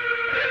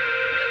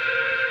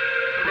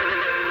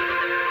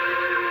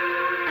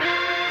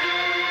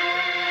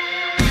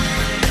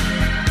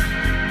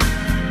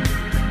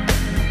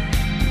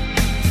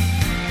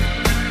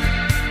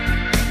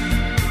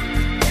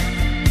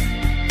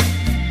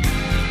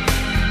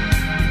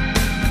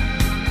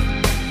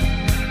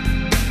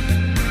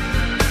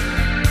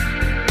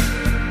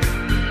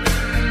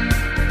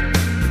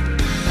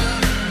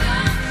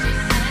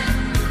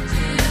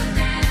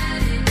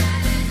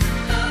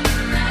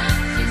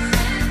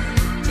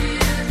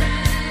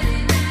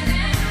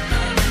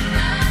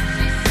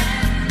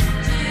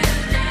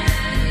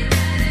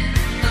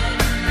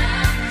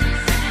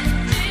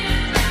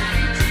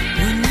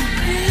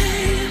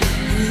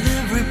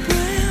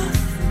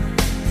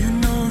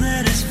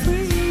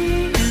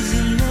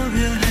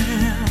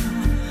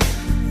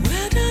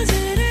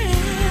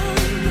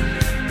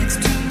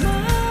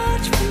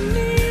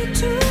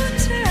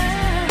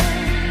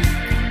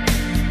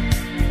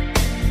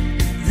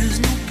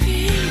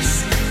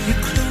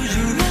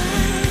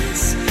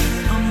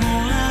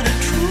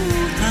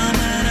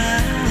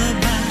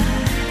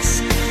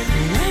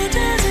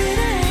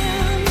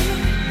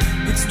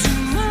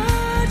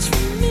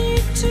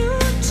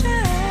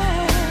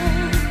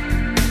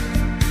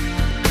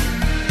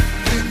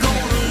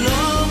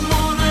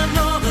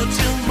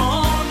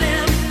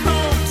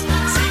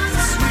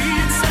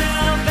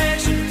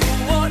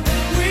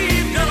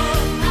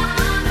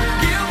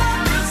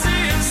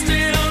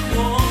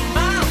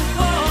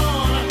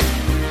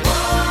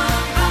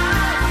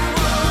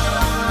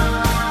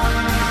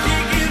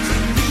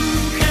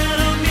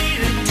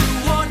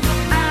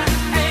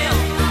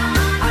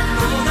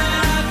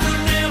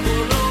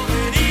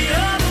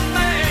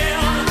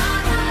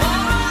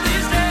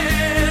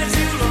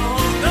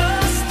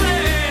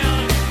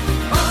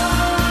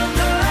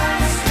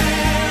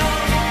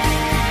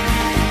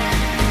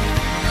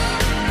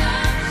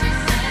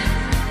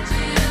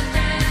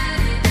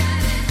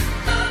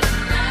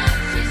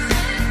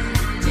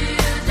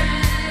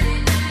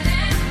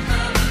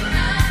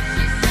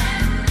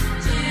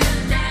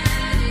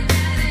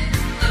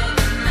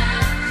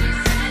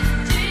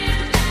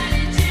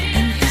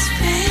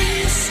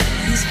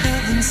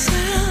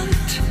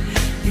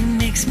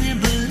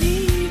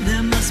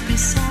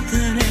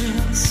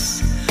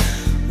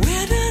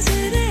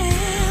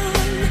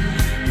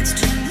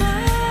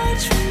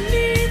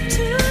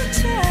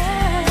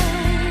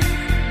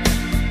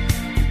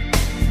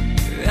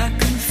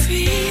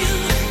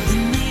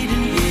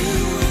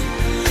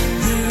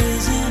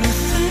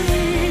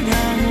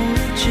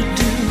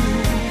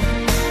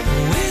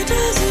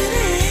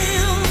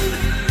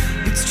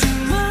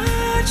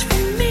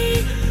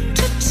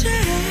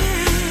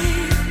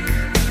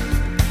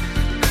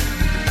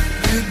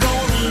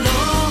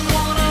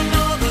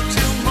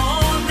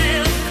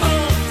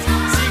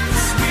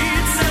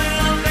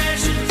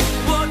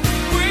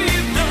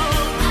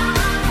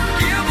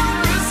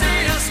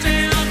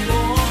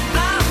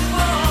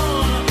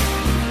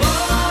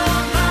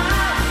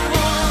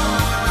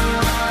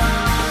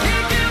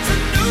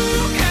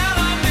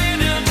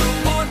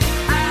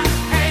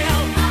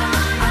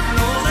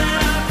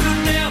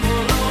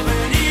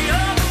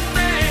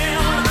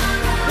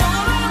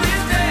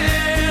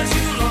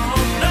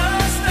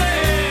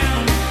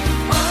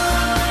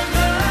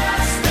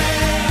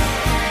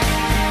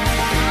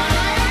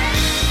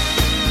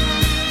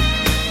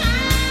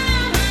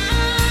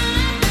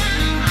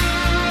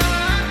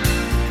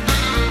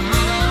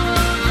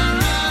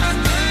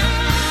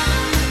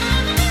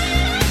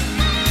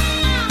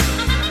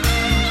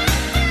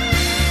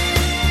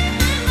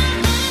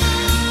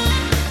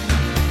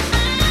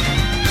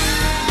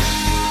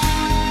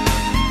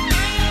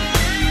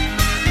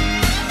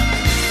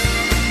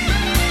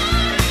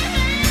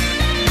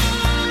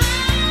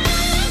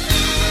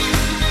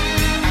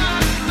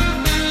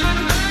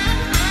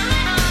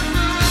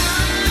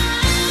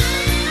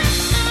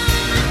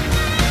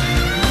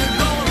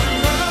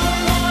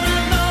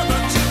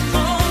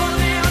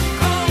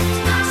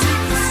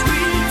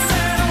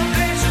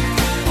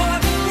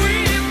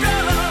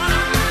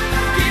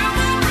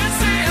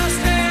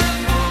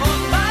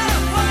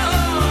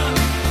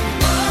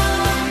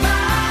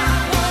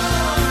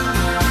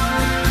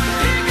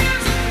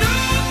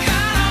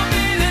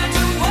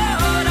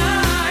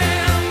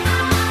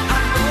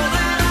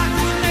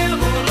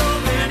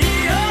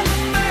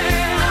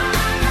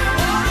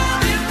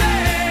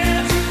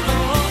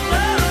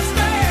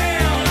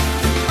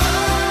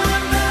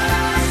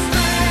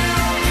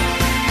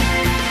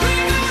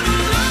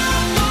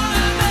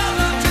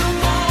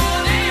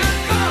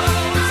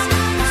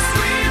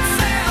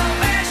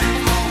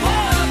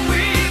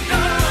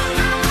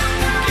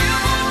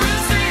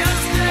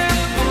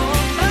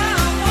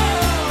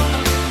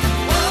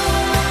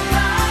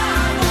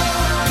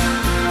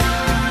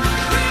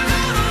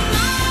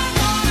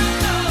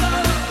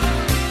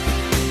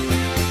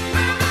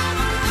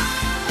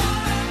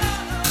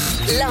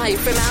 Live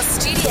from our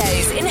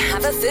studios in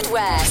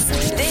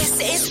Haverfordwest, this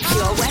is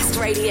Pure West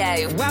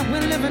Radio. What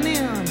we're living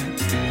in,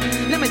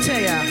 let me tell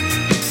ya.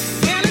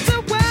 And it's a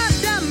world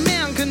that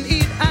man can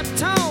eat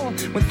at all.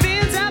 When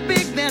things are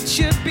big that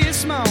should be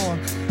small.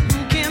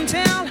 Who can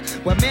tell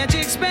what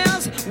magic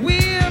spells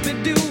we'll be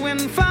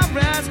doing for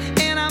us?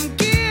 And I'm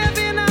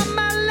giving all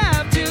my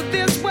love to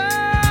this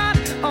world,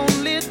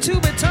 only to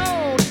be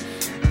told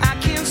I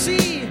can't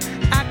see,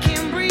 I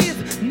can't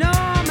breathe, no,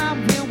 my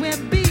will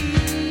will be.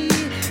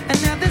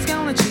 And nothing's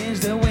gonna change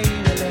the way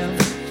we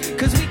live,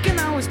 'cause we can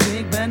always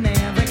take but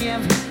never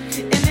give.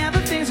 And now the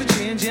things are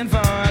changing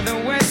for the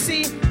worse.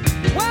 See,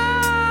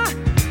 whoa,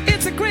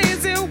 it's a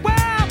crazy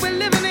world we're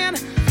living in,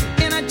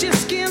 and I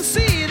just can't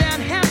see that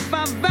half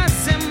of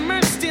us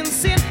immersed in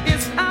sin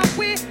is all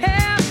we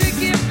have to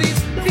give these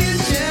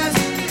futures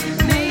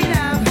made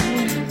of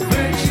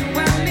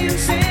virtual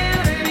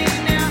insanity.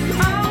 Now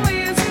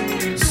always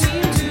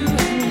seem to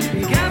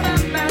be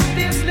governed by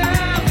this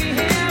love we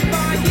have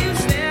for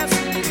useless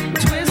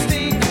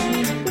twisting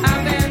of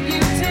that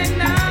new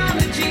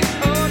technology.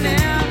 Oh,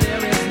 now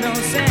there is no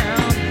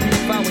sound,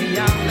 but we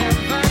all live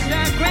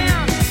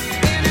underground.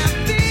 And I'm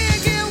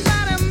thinking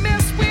what a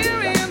mess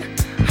we're in,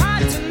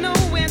 hard to know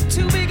where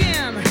to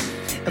begin.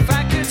 If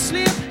I could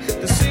slip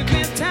the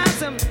secret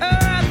ties of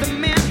earth the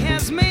man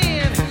has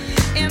made,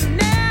 and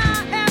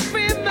now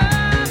every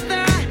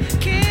mother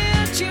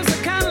can choose a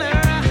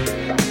color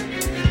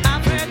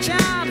of her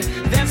child.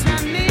 That's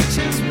not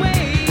nature's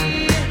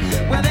way.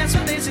 Well, that's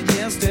what they said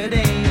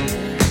yesterday.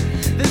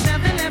 There's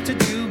nothing left to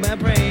do but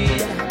pray.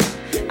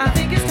 I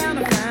think it's time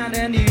to find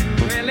a new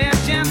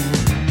religion.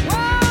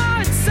 Whoa,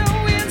 it's so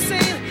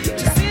insane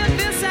to see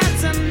this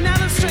as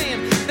another strain.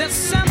 There's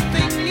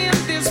something in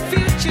this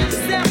future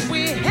that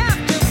we have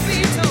to be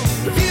told.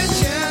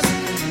 Futures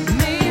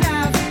made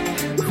of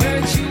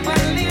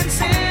virtual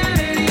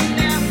insanity.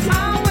 Now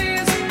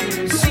always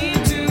seem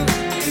to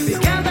be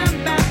governed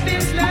by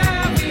this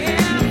love we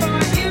have for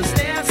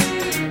useless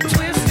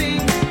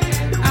twisting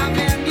of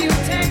that new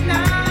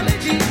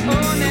technology.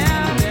 Oh,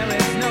 now there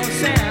is no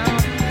sound,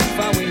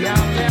 for we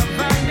all live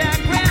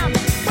underground.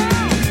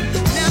 Whoa,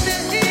 now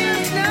there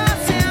is no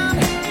sound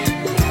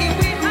if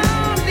we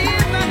all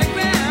live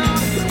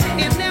underground.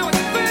 And now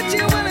it's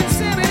virtual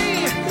insanity.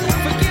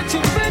 Forget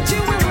your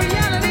virtual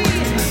reality.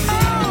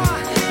 Oh,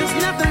 there's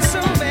nothing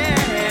so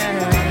bad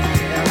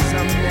as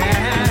a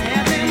mad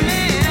happy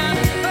man.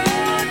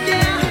 Oh,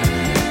 yeah,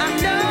 I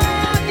know,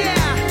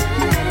 yeah.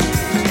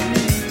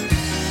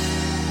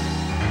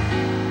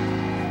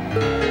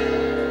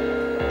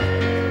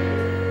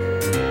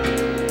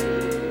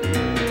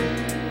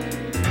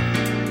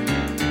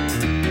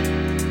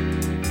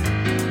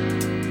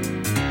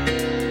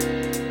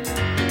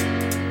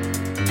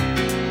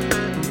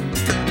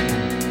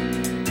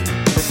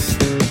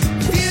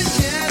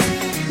 Futures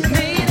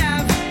made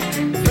of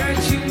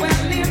virtual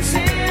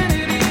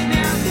insanity.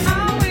 Now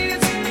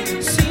always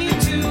seem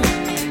to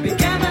be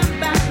governed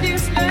by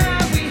this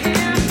love we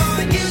have for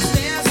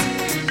useless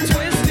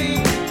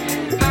twisting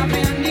of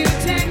a new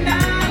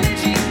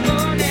technology.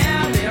 Oh,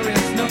 now there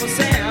is no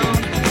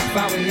sound,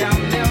 for we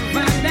all live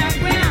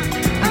underground.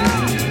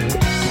 Oh,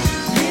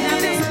 yeah,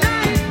 this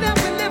life that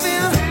we live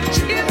in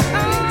is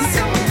all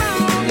so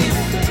wrong.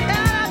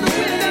 Out the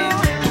window,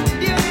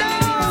 you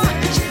know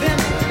that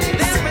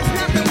there is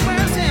nothing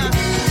worse than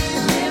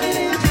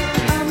living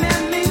a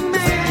man-made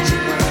man.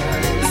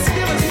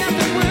 There is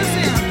nothing worse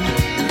than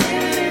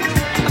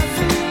a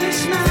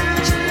foolish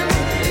mind.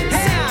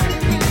 Yeah.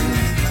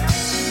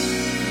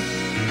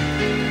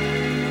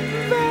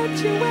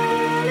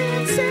 Virtual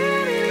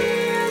insanity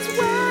is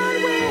what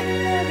we're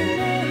living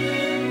in.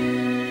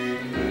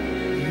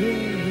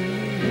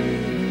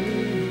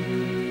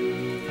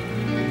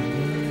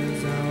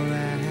 It's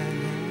alright.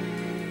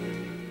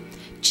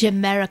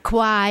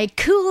 Jamiroquai,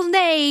 cool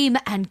name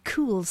and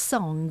cool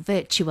song,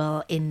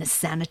 Virtual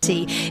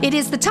Insanity. It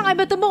is the time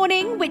of the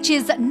morning, which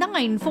is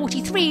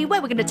 9:43,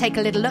 where we're going to take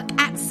a little look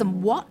at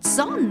some what's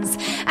ons.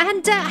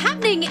 And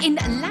happening in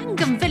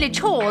Langham Village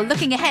Hall,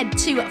 looking ahead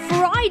to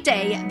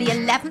Friday, the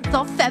 11th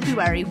of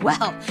February.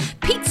 Well,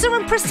 pizza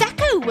and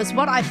Prosecco was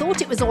what I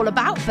thought it was all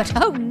about, but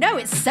oh no,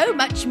 it's so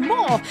much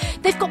more.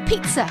 They've got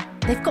pizza,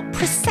 they've got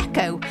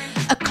Prosecco,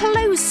 a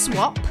clothes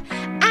swap,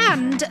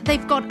 and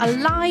they've got a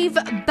live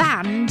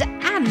band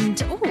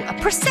and a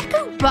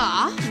Prosecco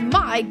bar.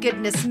 My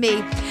goodness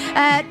me.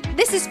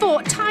 This is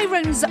for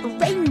Tyrone's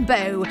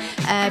Rainbow.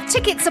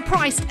 Tickets are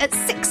priced at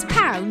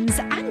 £6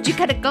 and you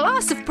get a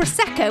glass of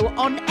Prosecco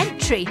on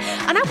entry.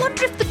 And I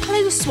wonder if the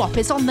clothes swap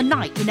is on the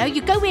night. You know,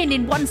 you go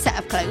in one set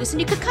of clothes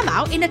and you could come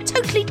out in a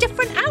totally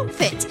different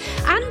outfit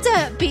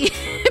and be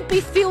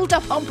fueled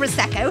up on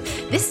Prosecco.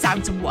 This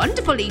sounds a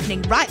wonderful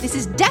evening. Right, this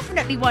is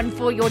definitely one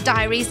for your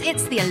diaries.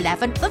 It's the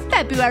 11th of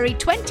February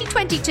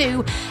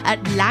 2022 at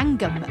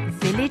Langham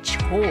Village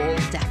Hall.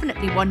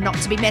 Definitely one not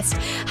to be missed.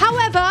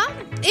 However,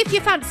 if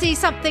you fancy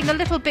something a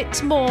little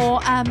bit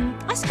more,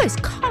 I suppose,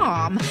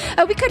 calm,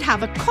 we could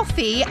have a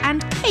coffee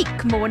and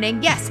cake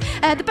morning. Yes,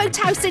 the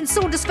Boathouse in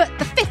Saundersfoot,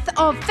 the 5th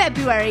of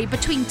February,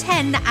 between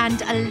 10 and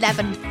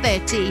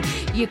 11:30.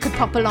 You could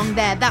pop along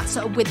there. That's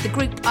with the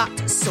group at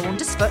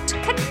Saundersfoot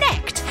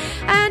Connect.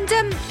 And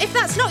if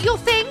that's not your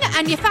thing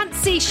and you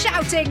fancy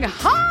shouting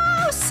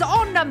house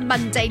on a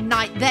Monday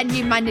night, then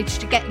you manage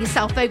to get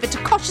yourself over to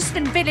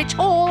Colchester Village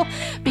Hall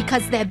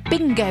because their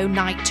bingo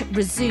night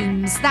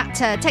resumes. That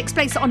takes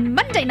place on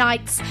Monday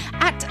nights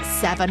at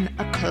 7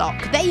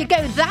 o'clock. There you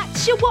go.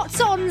 That's your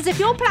what's-ons. If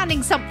you're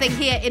planning something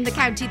here in the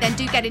county, then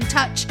do get in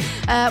touch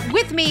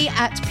with me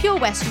at Pure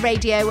West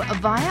Radio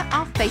via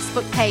our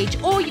Facebook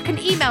page, or you can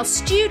email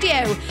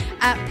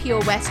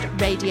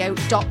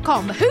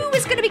studio@purewestradio.com. Who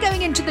is going to be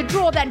going into the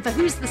draw then for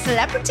Who's the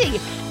Celebrity?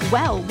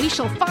 Well, we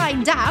shall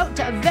find out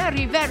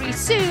very, very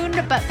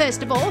soon. But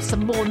first of all,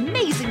 some more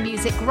amazing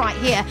music right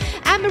here.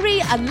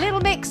 Anne-Marie, a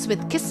little mix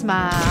with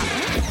Kisma.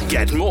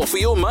 Get more for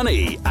your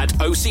money at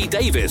OC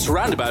Davis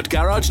Roundabout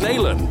Garage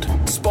Neyland.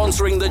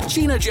 Sponsoring the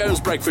Gina Jones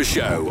Breakfast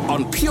Show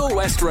on Pure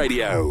West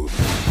Radio.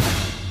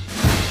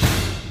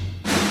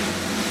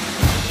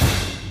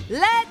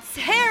 Let's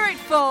hear it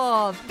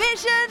for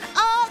Vision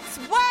Arts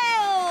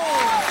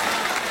Wales!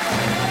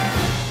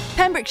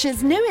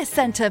 Pembrokeshire's newest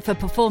centre for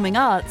performing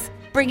arts,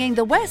 bringing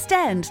the West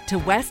End to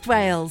West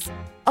Wales,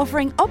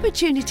 offering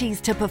opportunities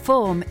to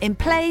perform in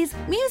plays,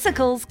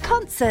 musicals,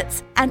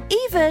 concerts, and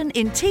even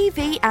in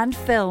TV and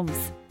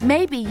films.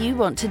 Maybe you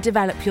want to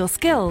develop your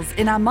skills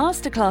in our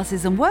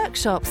masterclasses and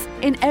workshops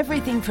in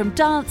everything from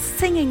dance,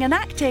 singing and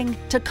acting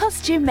to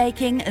costume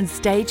making and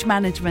stage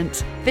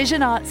management.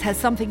 Vision Arts has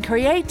something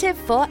creative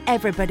for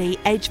everybody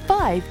aged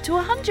 5 to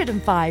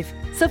 105.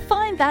 So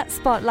find that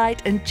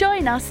spotlight and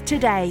join us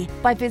today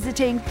by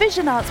visiting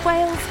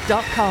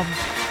visionartswales.com.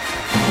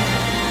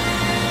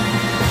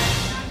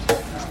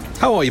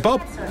 How are you,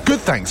 Bob?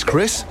 Good, thanks,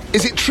 Chris.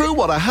 Is it true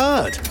what I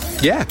heard?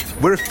 Yeah,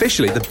 we're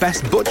officially the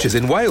best butchers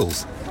in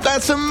Wales.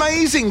 That's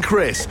amazing,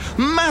 Chris.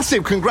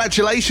 Massive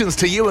congratulations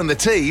to you and the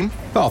team.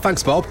 Oh,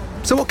 thanks, Bob.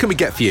 So what can we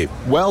get for you?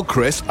 Well,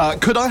 Chris,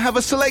 could I have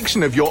a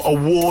selection of your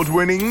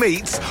award-winning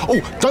meats? Oh,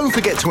 don't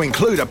forget to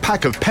include a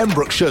pack of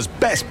Pembrokeshire's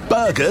best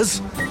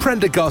burgers.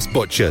 Prendergast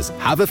Butchers,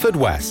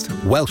 Haverfordwest,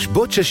 Welsh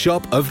Butcher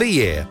Shop of the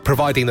Year,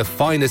 providing the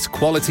finest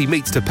quality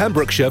meats to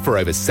Pembrokeshire for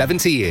over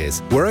 70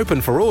 years. We're open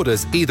for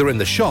orders either in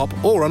the shop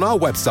or on our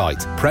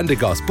website,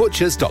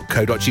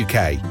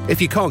 prendergastbutchers.co.uk.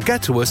 If you can't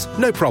get to us,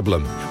 no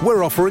problem.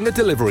 We're offering a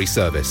delivery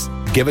service.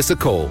 Give us a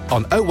call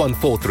on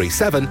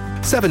 01437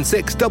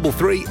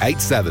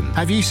 763387.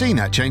 Have you seen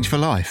that Change for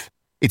Life?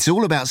 It's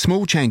all about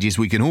small changes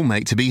we can all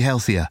make to be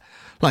healthier,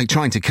 like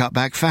trying to cut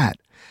back fat.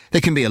 There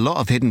can be a lot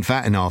of hidden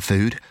fat in our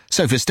food,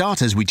 so for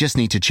starters we just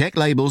need to check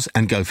labels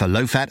and go for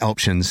low-fat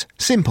options.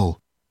 Simple.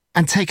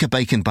 And take a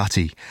bacon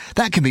butty.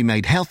 That can be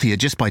made healthier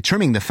just by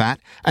trimming the fat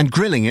and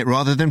grilling it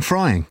rather than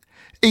frying.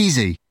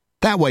 Easy.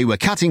 That way we're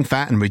cutting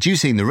fat and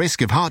reducing the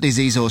risk of heart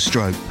disease or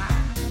stroke.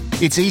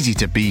 It's easy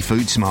to be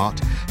food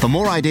smart. For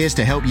more ideas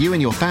to help you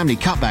and your family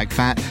cut back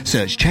fat,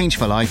 search Change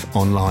for Life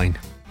online.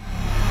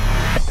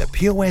 The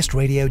Pure West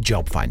Radio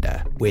Job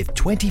Finder, with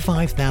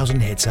 25,000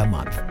 hits a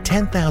month,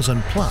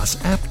 10,000 plus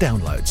app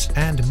downloads,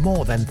 and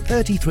more than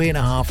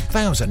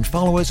 33,500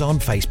 followers on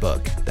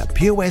Facebook. The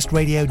Pure West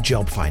Radio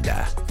Job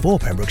Finder, for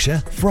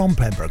Pembrokeshire, from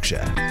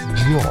Pembrokeshire.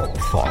 Job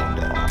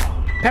Finder.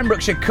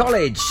 Pembrokeshire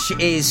College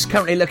is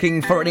currently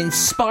looking for an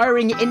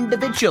inspiring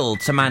individual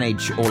to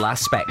manage all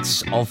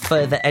aspects of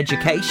further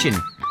education,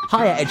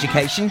 higher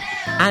education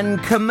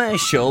and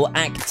commercial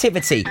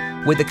activity,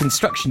 with the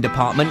construction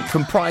department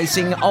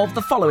comprising of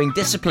the following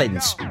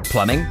disciplines: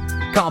 plumbing,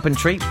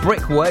 carpentry,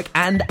 brickwork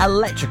and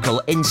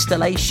electrical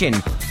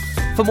installation.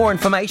 For more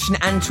information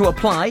and to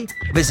apply,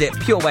 visit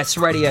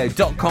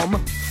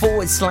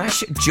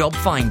purewestradio.com/job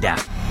finder.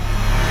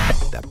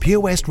 The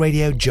Pure West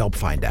Radio Job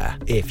Finder.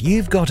 If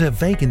you've got a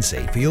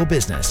vacancy for your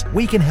business,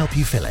 we can help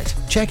you fill it.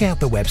 Check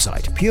out the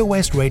website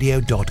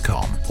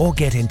purewestradio.com or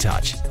get in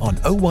touch on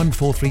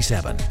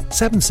 01437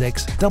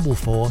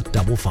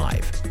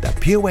 764455. The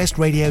Pure West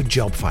Radio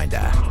Job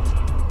Finder.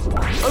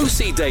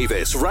 OC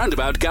Davis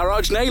Roundabout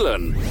Garage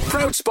Neyland,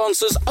 proud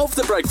sponsors of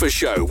The Breakfast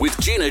Show with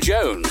Gina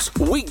Jones,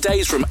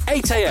 weekdays from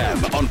 8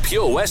 a.m. on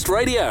Pure West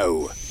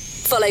Radio.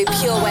 Follow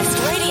Pure West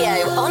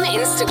Radio on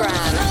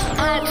Instagram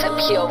at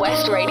Pure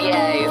West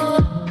Radio.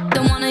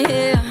 Don't wanna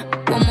hear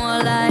one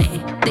more lie.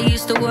 They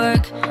used to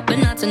work, but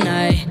not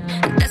tonight.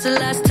 That's the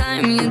last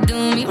time you do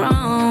me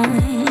wrong.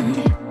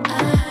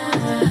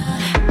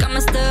 Got my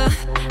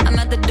stuff, I'm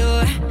at the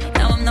door.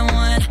 Now I'm the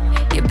one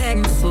you're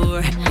begging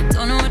for.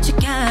 Don't know what you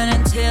got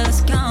until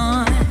it's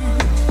gone.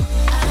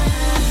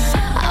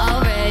 I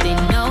already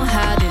know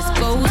how this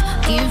goes.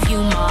 Give you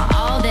my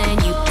all, then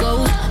you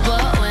go.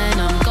 But when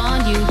I'm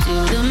gone, you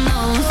do the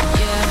most,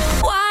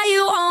 yeah. Why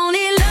you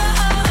only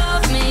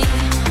love me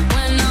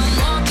when I'm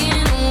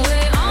walking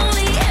away?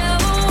 Only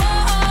ever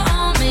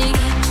want me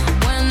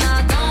when I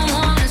don't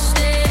wanna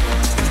stay.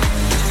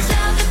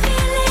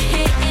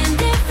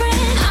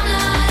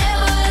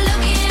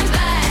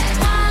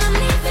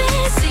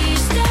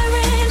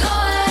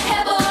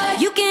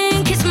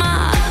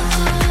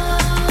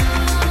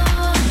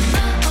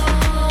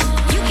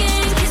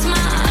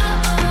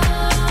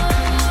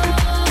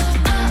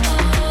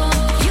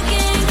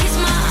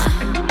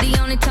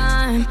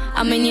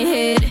 hum in your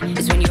head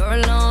is when you're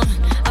alone,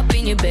 up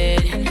in your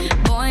bed.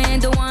 Boy,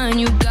 ain't the one,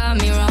 you got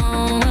me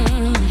wrong.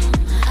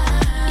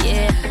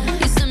 Yeah,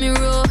 you send me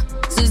rules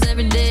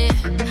every day,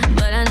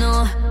 but I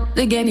know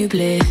the game you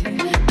play.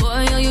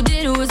 Boy, all you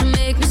did was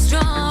make me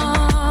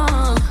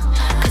strong.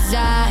 'Cause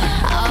I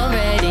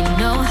already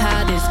know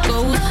how this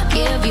goes.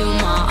 Give you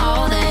my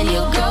all, then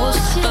you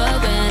ghost.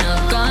 But when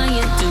I'm gone,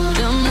 you do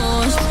the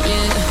most,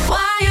 yeah.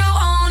 Why you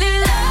only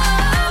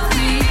love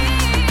me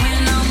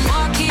when I'm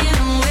walking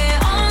away?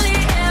 Only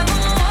ever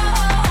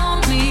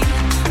want me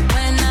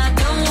when I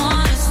don't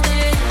wanna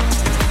stay.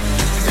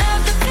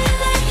 Love the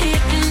feeling,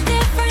 hitting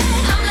different.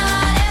 I'm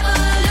not ever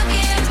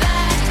looking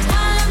back.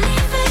 While I'm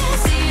leaving,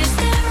 see you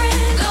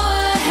staring. Go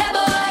ahead,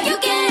 boy, you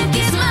can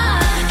kiss my.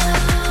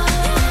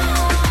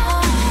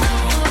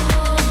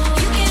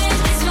 You can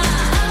kiss my.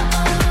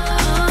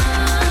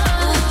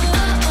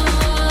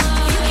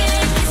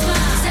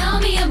 Tell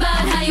me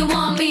about how you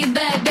want me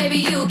back, baby,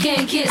 you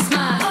can kiss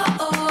my.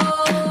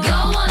 Go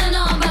on and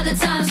on about the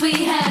times we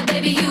had,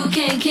 baby, you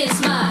can kiss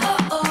my.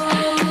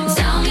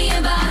 Tell me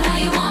about how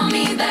you want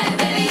me back,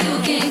 baby, you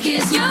can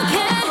kiss my.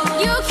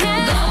 You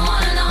can. Go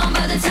on and on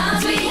about the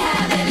times we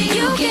had, baby,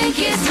 you can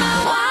kiss my.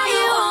 Why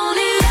you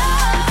only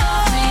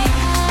love me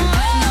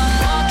when I'm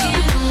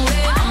walking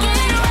away?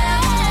 Only want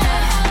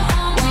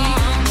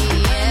me,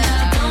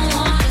 yeah. I don't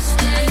wanna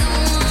stay,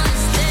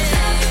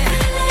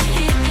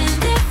 Hitting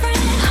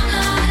different. I'm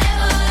not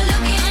ever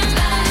looking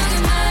back.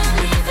 While I'm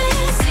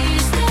leaving, see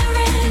you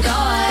staring. Go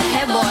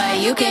ahead, boy,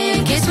 you can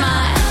kiss my.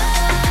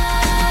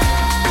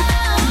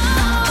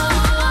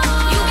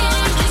 You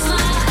can kiss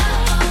my.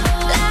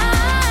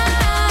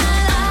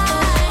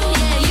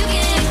 Yeah, you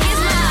can kiss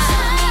my.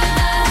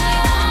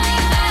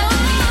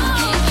 You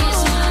can kiss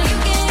my. You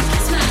can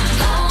kiss my.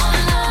 Go on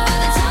and on about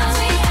the times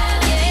we had.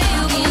 Yeah,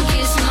 you can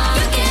kiss my.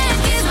 You can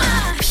kiss my.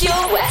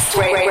 Pure West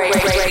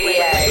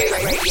Radio.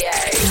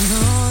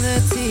 All the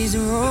tears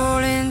are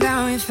rolling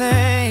down your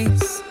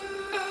face,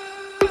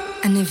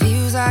 and it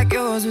feels like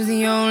yours was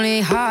the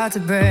only heart to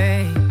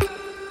break.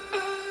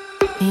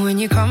 When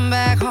you come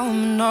back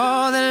home and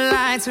all the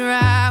lights are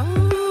out,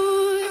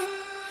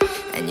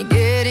 and you're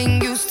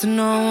getting used to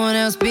no one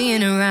else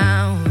being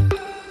around.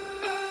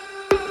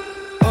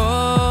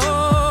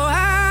 Oh,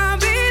 I'll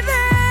be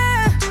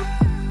there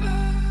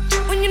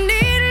when you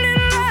need a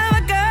little love.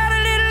 I got a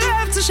little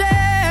love to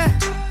share.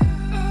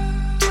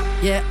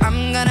 Yeah, I'm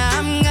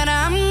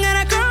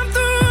gonna come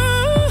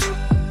through.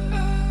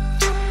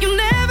 You'll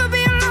never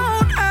be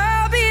alone.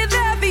 I'll be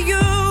there for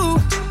you.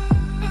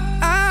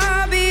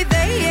 I'll be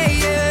there, yeah,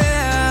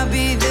 yeah. I'll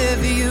be there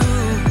for you.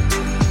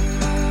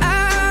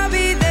 I'll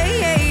be there,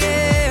 yeah,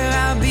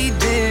 yeah. I'll be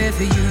there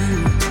for you.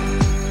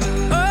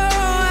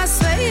 Oh, I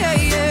swear, yeah,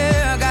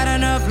 yeah. I got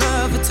enough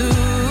love for two.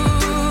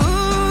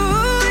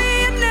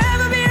 You'll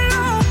never be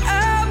alone.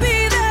 I'll be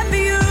there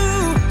for you.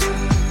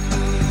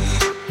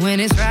 When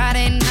it's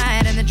Friday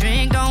night and the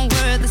drink don't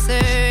work the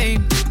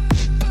same,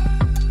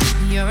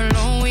 you're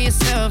alone with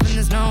yourself and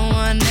there's no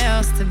one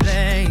else to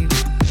blame.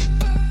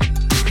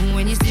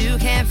 When you still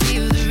can't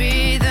feel the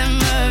rhythm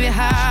of your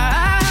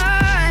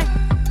heart,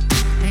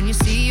 and you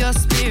see your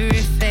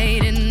spirit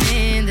fading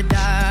in the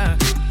dark.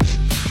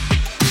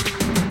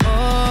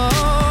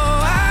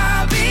 Oh,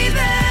 I'll be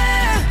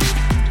there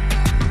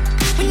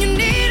when you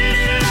need a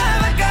little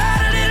love. I got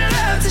a little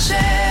love to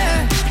share.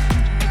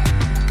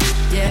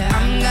 Yeah,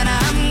 I'm gonna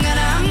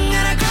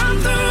come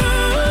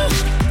through.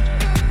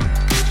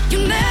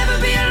 You'll never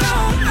be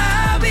alone.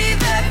 I'll be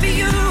there for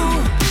you.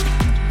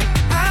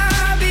 I'll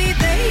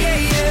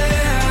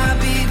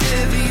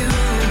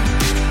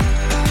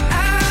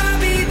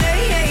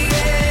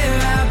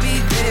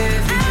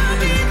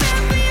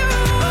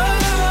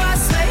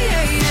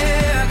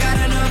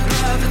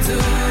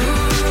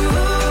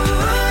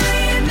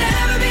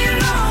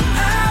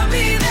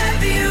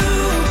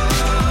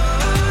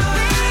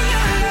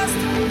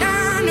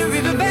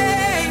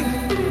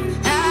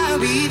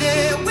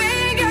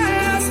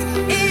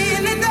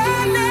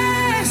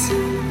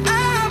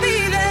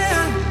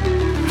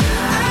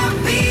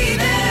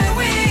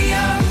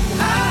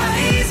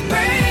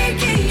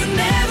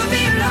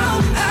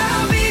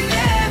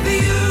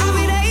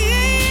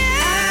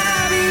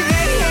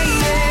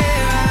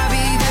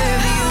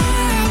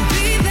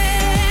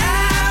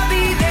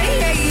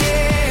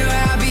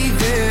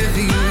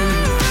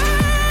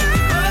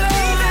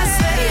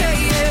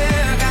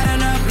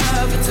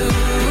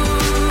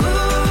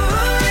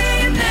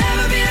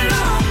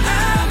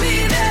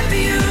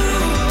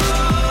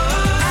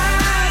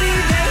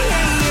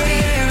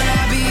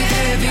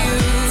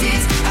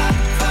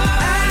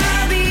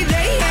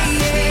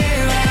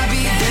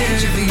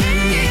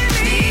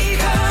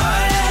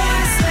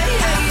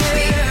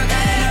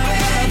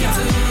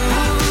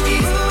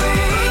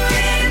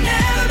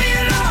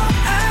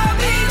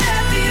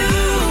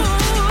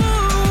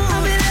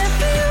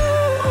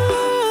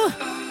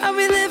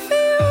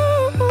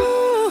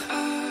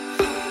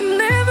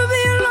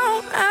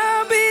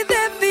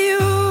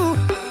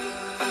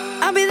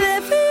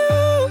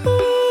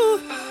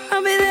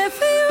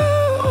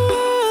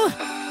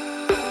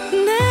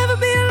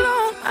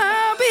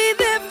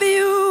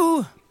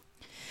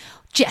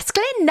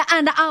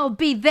I'll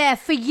be there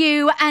for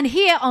you. And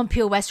here on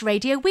Pure West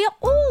Radio, we are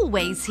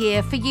always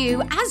here for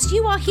you, as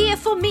you are here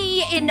for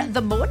me in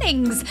the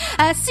mornings.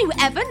 Sue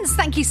Evans,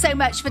 thank you so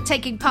much for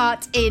taking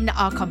part in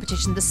our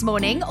competition this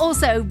morning.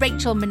 Also,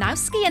 Rachel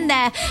Minowski in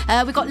there.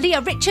 We've got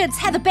Leah Richards,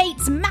 Heather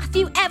Bates,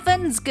 Matthew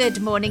Evans.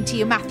 Good morning to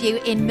you, Matthew,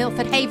 in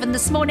Milford Haven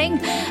this morning.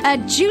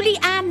 Julie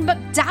Ann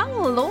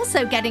McDowell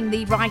also getting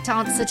the right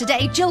answer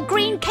today. Jill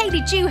Green,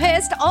 Kaylee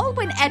Dewhurst,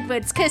 Alwyn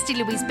Edwards, Kirsty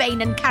Louise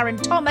Bain and Karen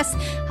Thomas.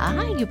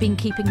 You've been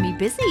keeping me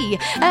busy.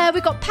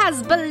 We've got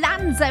Paz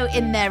Balanzo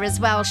in there as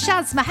well.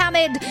 Shaz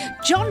Mohammed,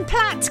 John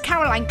Platt,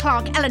 Caroline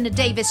Clark, Eleanor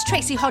Davis,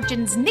 Tracy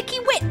Hodgins, Nikki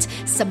Witt,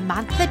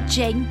 Samantha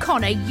Jane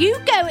Connor. You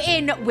go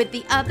in with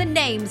the other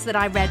names that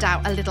I read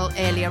out a little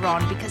earlier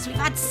on, because we've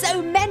had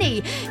so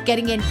many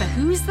getting in for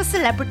Who's the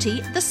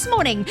Celebrity this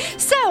morning.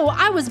 So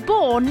I was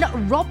born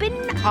Robin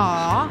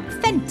R.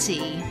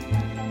 Fenty.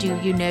 Do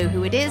you know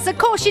who it is? Of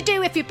course you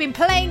do if you've been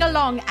playing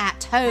along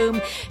at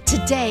home.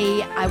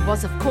 Today I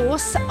was, of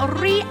course,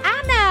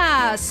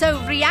 Rihanna. So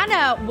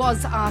Rihanna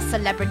was our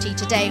celebrity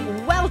today.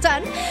 Well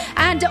done.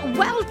 And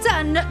well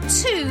done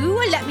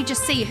to, let me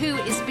just see who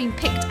is being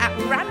picked at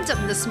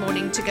random this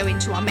morning to go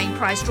into our main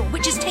prize draw,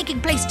 which is taking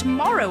place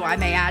tomorrow, I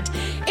may add.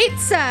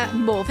 It's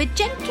Morvid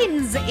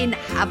Jenkins in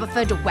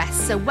Haverfordwest.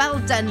 So well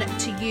done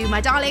to you,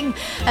 my darling.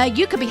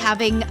 You could be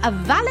having a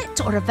valet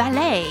or a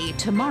valet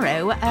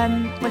tomorrow.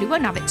 Well, you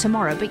won't have it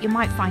tomorrow, but you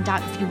might find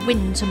out if you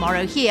win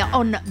tomorrow here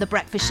on The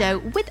Breakfast Show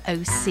with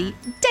OC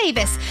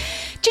Davis.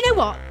 Do you know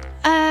what?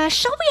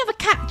 Shall we have a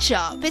catch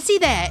up? Is he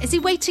there? Is he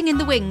waiting in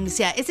the wings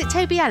yet? Is it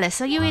Toby Ellis?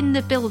 Are you in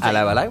the building?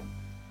 Hello. Hello,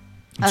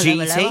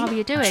 GT, hello. How are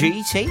you doing?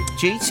 GT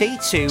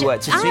to TT.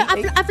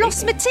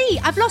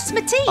 I've lost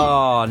my tea.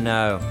 Oh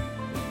no.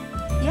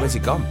 Yeah. Where's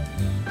it gone?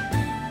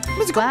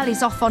 Well,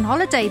 he's off on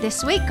holiday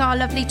this week, our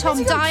lovely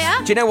Tom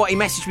Dyer. Do you know what? He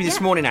messaged me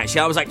this morning, actually.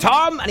 I was like,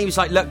 Tom! And he was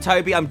like, look,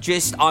 Toby, I'm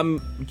just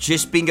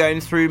been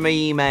going through my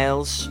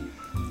emails.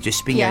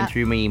 Going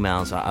through my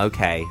emails. Like,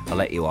 okay, I'll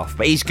let you off.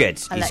 But he's good.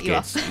 He's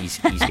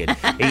good.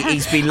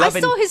 He's been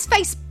loving... I saw his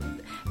face...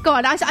 Go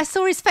on, I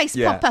saw his face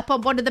pop up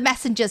on one of the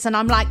messengers, and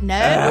I'm like,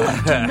 no,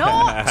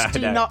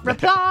 do not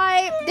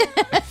reply.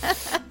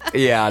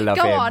 Yeah, I love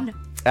him. Go on.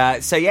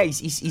 So yeah,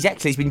 he's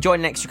actually been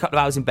enjoying an extra couple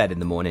of hours in bed in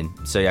the morning.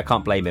 So yeah, I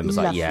can't blame him. I was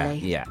like,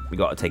 yeah, we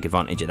got to take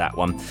advantage of that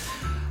one.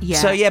 Yeah.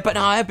 So yeah, but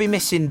no, I have been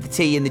missing the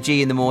T and the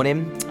G in the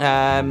morning.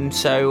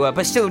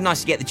 But still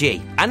nice to get the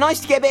G and nice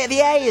to get a bit of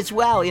the A as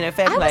well. You know,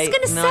 fair play. I was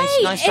going to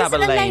say, isn't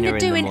Elena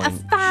doing a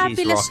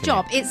fabulous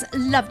job? It's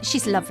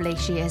She's lovely.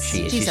 She is.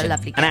 She's a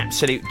lovely girl. An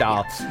absolute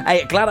doll.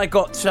 Hey, glad I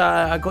got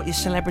your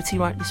celebrity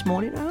right this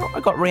morning. I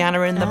got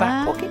Rihanna in the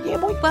back pocket. Yeah,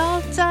 boy.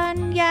 Well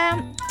done.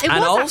 Yeah. It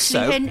was also,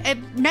 actually her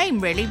name,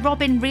 really,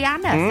 Robin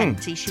Rihanna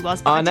Fenty. She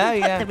was. But I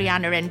didn't put the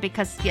Rihanna in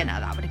because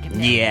that would have given.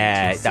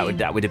 Yeah,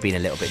 that would have been a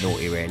little bit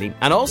naughty, really.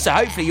 And also,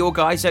 hopefully, your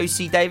guys,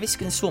 OC Davis,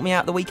 can sort me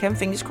out the weekend.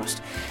 Fingers crossed.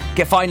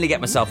 Finally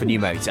get myself a new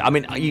motor. I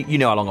mean, you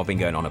know how long I've been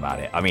going on about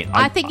it. I mean,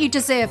 I think you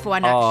deserve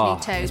one, actually,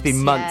 Toads. It's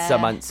been months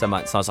and months and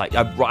months. I was like,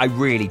 I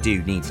really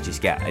do need to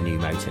just get a new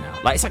motor now.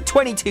 Like, it's like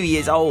 22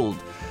 years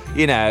old.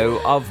 You know,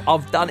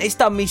 it's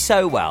done me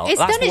so well. It's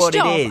That's done its what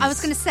job. It is. I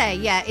was going to say,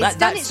 yeah, that's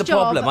done its the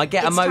job. problem. I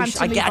get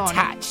emotion. I get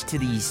attached to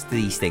these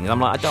things. I'm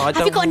like, I don't.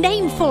 Have you got a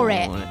name for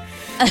it?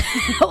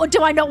 Or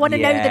do I not want to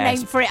know the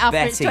name for it after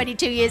Betty. it's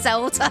 22 years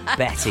old?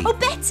 Betty. Oh,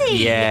 Betty.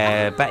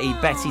 Yeah,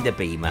 Betty the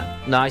Beamer.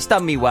 No, it's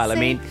done me well.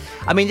 See?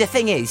 I mean, the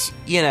thing is,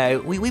 you know,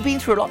 we've been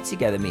through a lot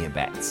together, me and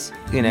Bets.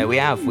 You know, we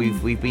have.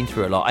 We've been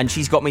through a lot, and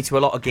she's got me to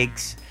a lot of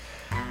gigs.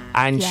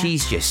 And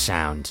she's just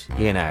sound,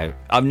 you know.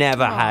 I've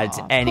never had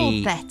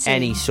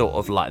any sort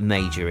of like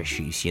major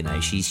issues, you know.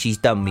 She's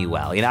done me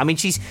well, you know. I mean,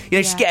 she's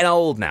getting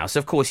old now, so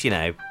of course, you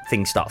know,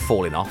 things start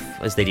falling off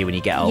as they do when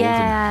you get old,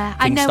 and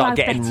things start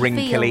getting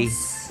wrinkly,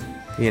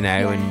 you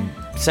know. And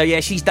so yeah,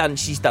 she's done.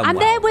 I'm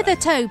there with her,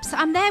 Tobes.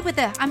 I'm there with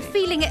her. I'm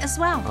feeling it as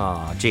well.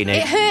 Oh, Gina,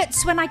 it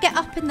hurts when I get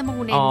up in the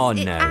mornings. Oh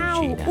no,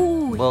 Gina.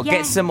 Ooh, well,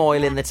 get some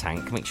oil in the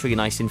tank. Make sure you're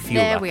nice and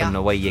fueled up, and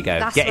away you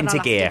go. Get into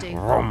gear.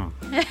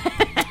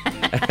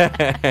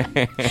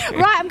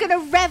 Right, I'm going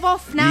to rev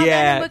off now. Yeah,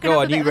 then, and we're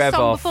going to have a bit of a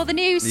song before the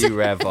news. You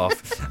rev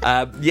off.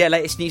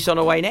 Latest news on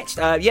the way next.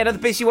 Another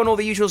busy one. All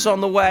the usuals on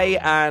the way,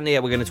 and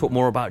we're going to talk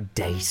more about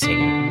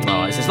dating.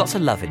 There's lots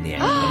of love in the air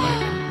at the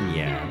moment.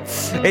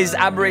 Yeah, it's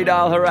Amrit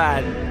Al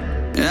Haran.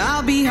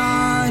 I'll be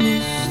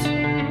honest,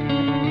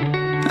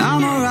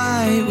 I'm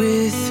alright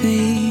with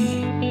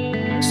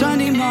me.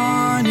 Sunday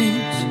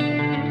mornings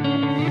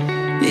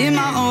in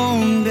my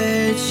own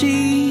bed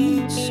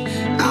sheets,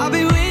 I'll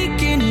be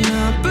waking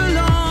up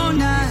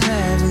alone. I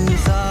haven't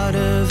thought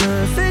of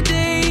her for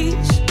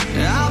days.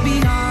 I'll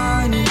be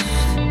honest,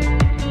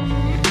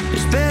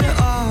 it's better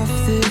off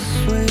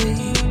this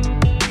way.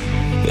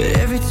 But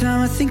every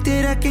time I think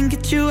that I can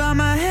get you out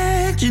my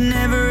head, you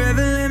never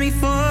ever let me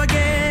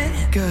forget.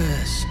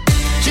 'Cause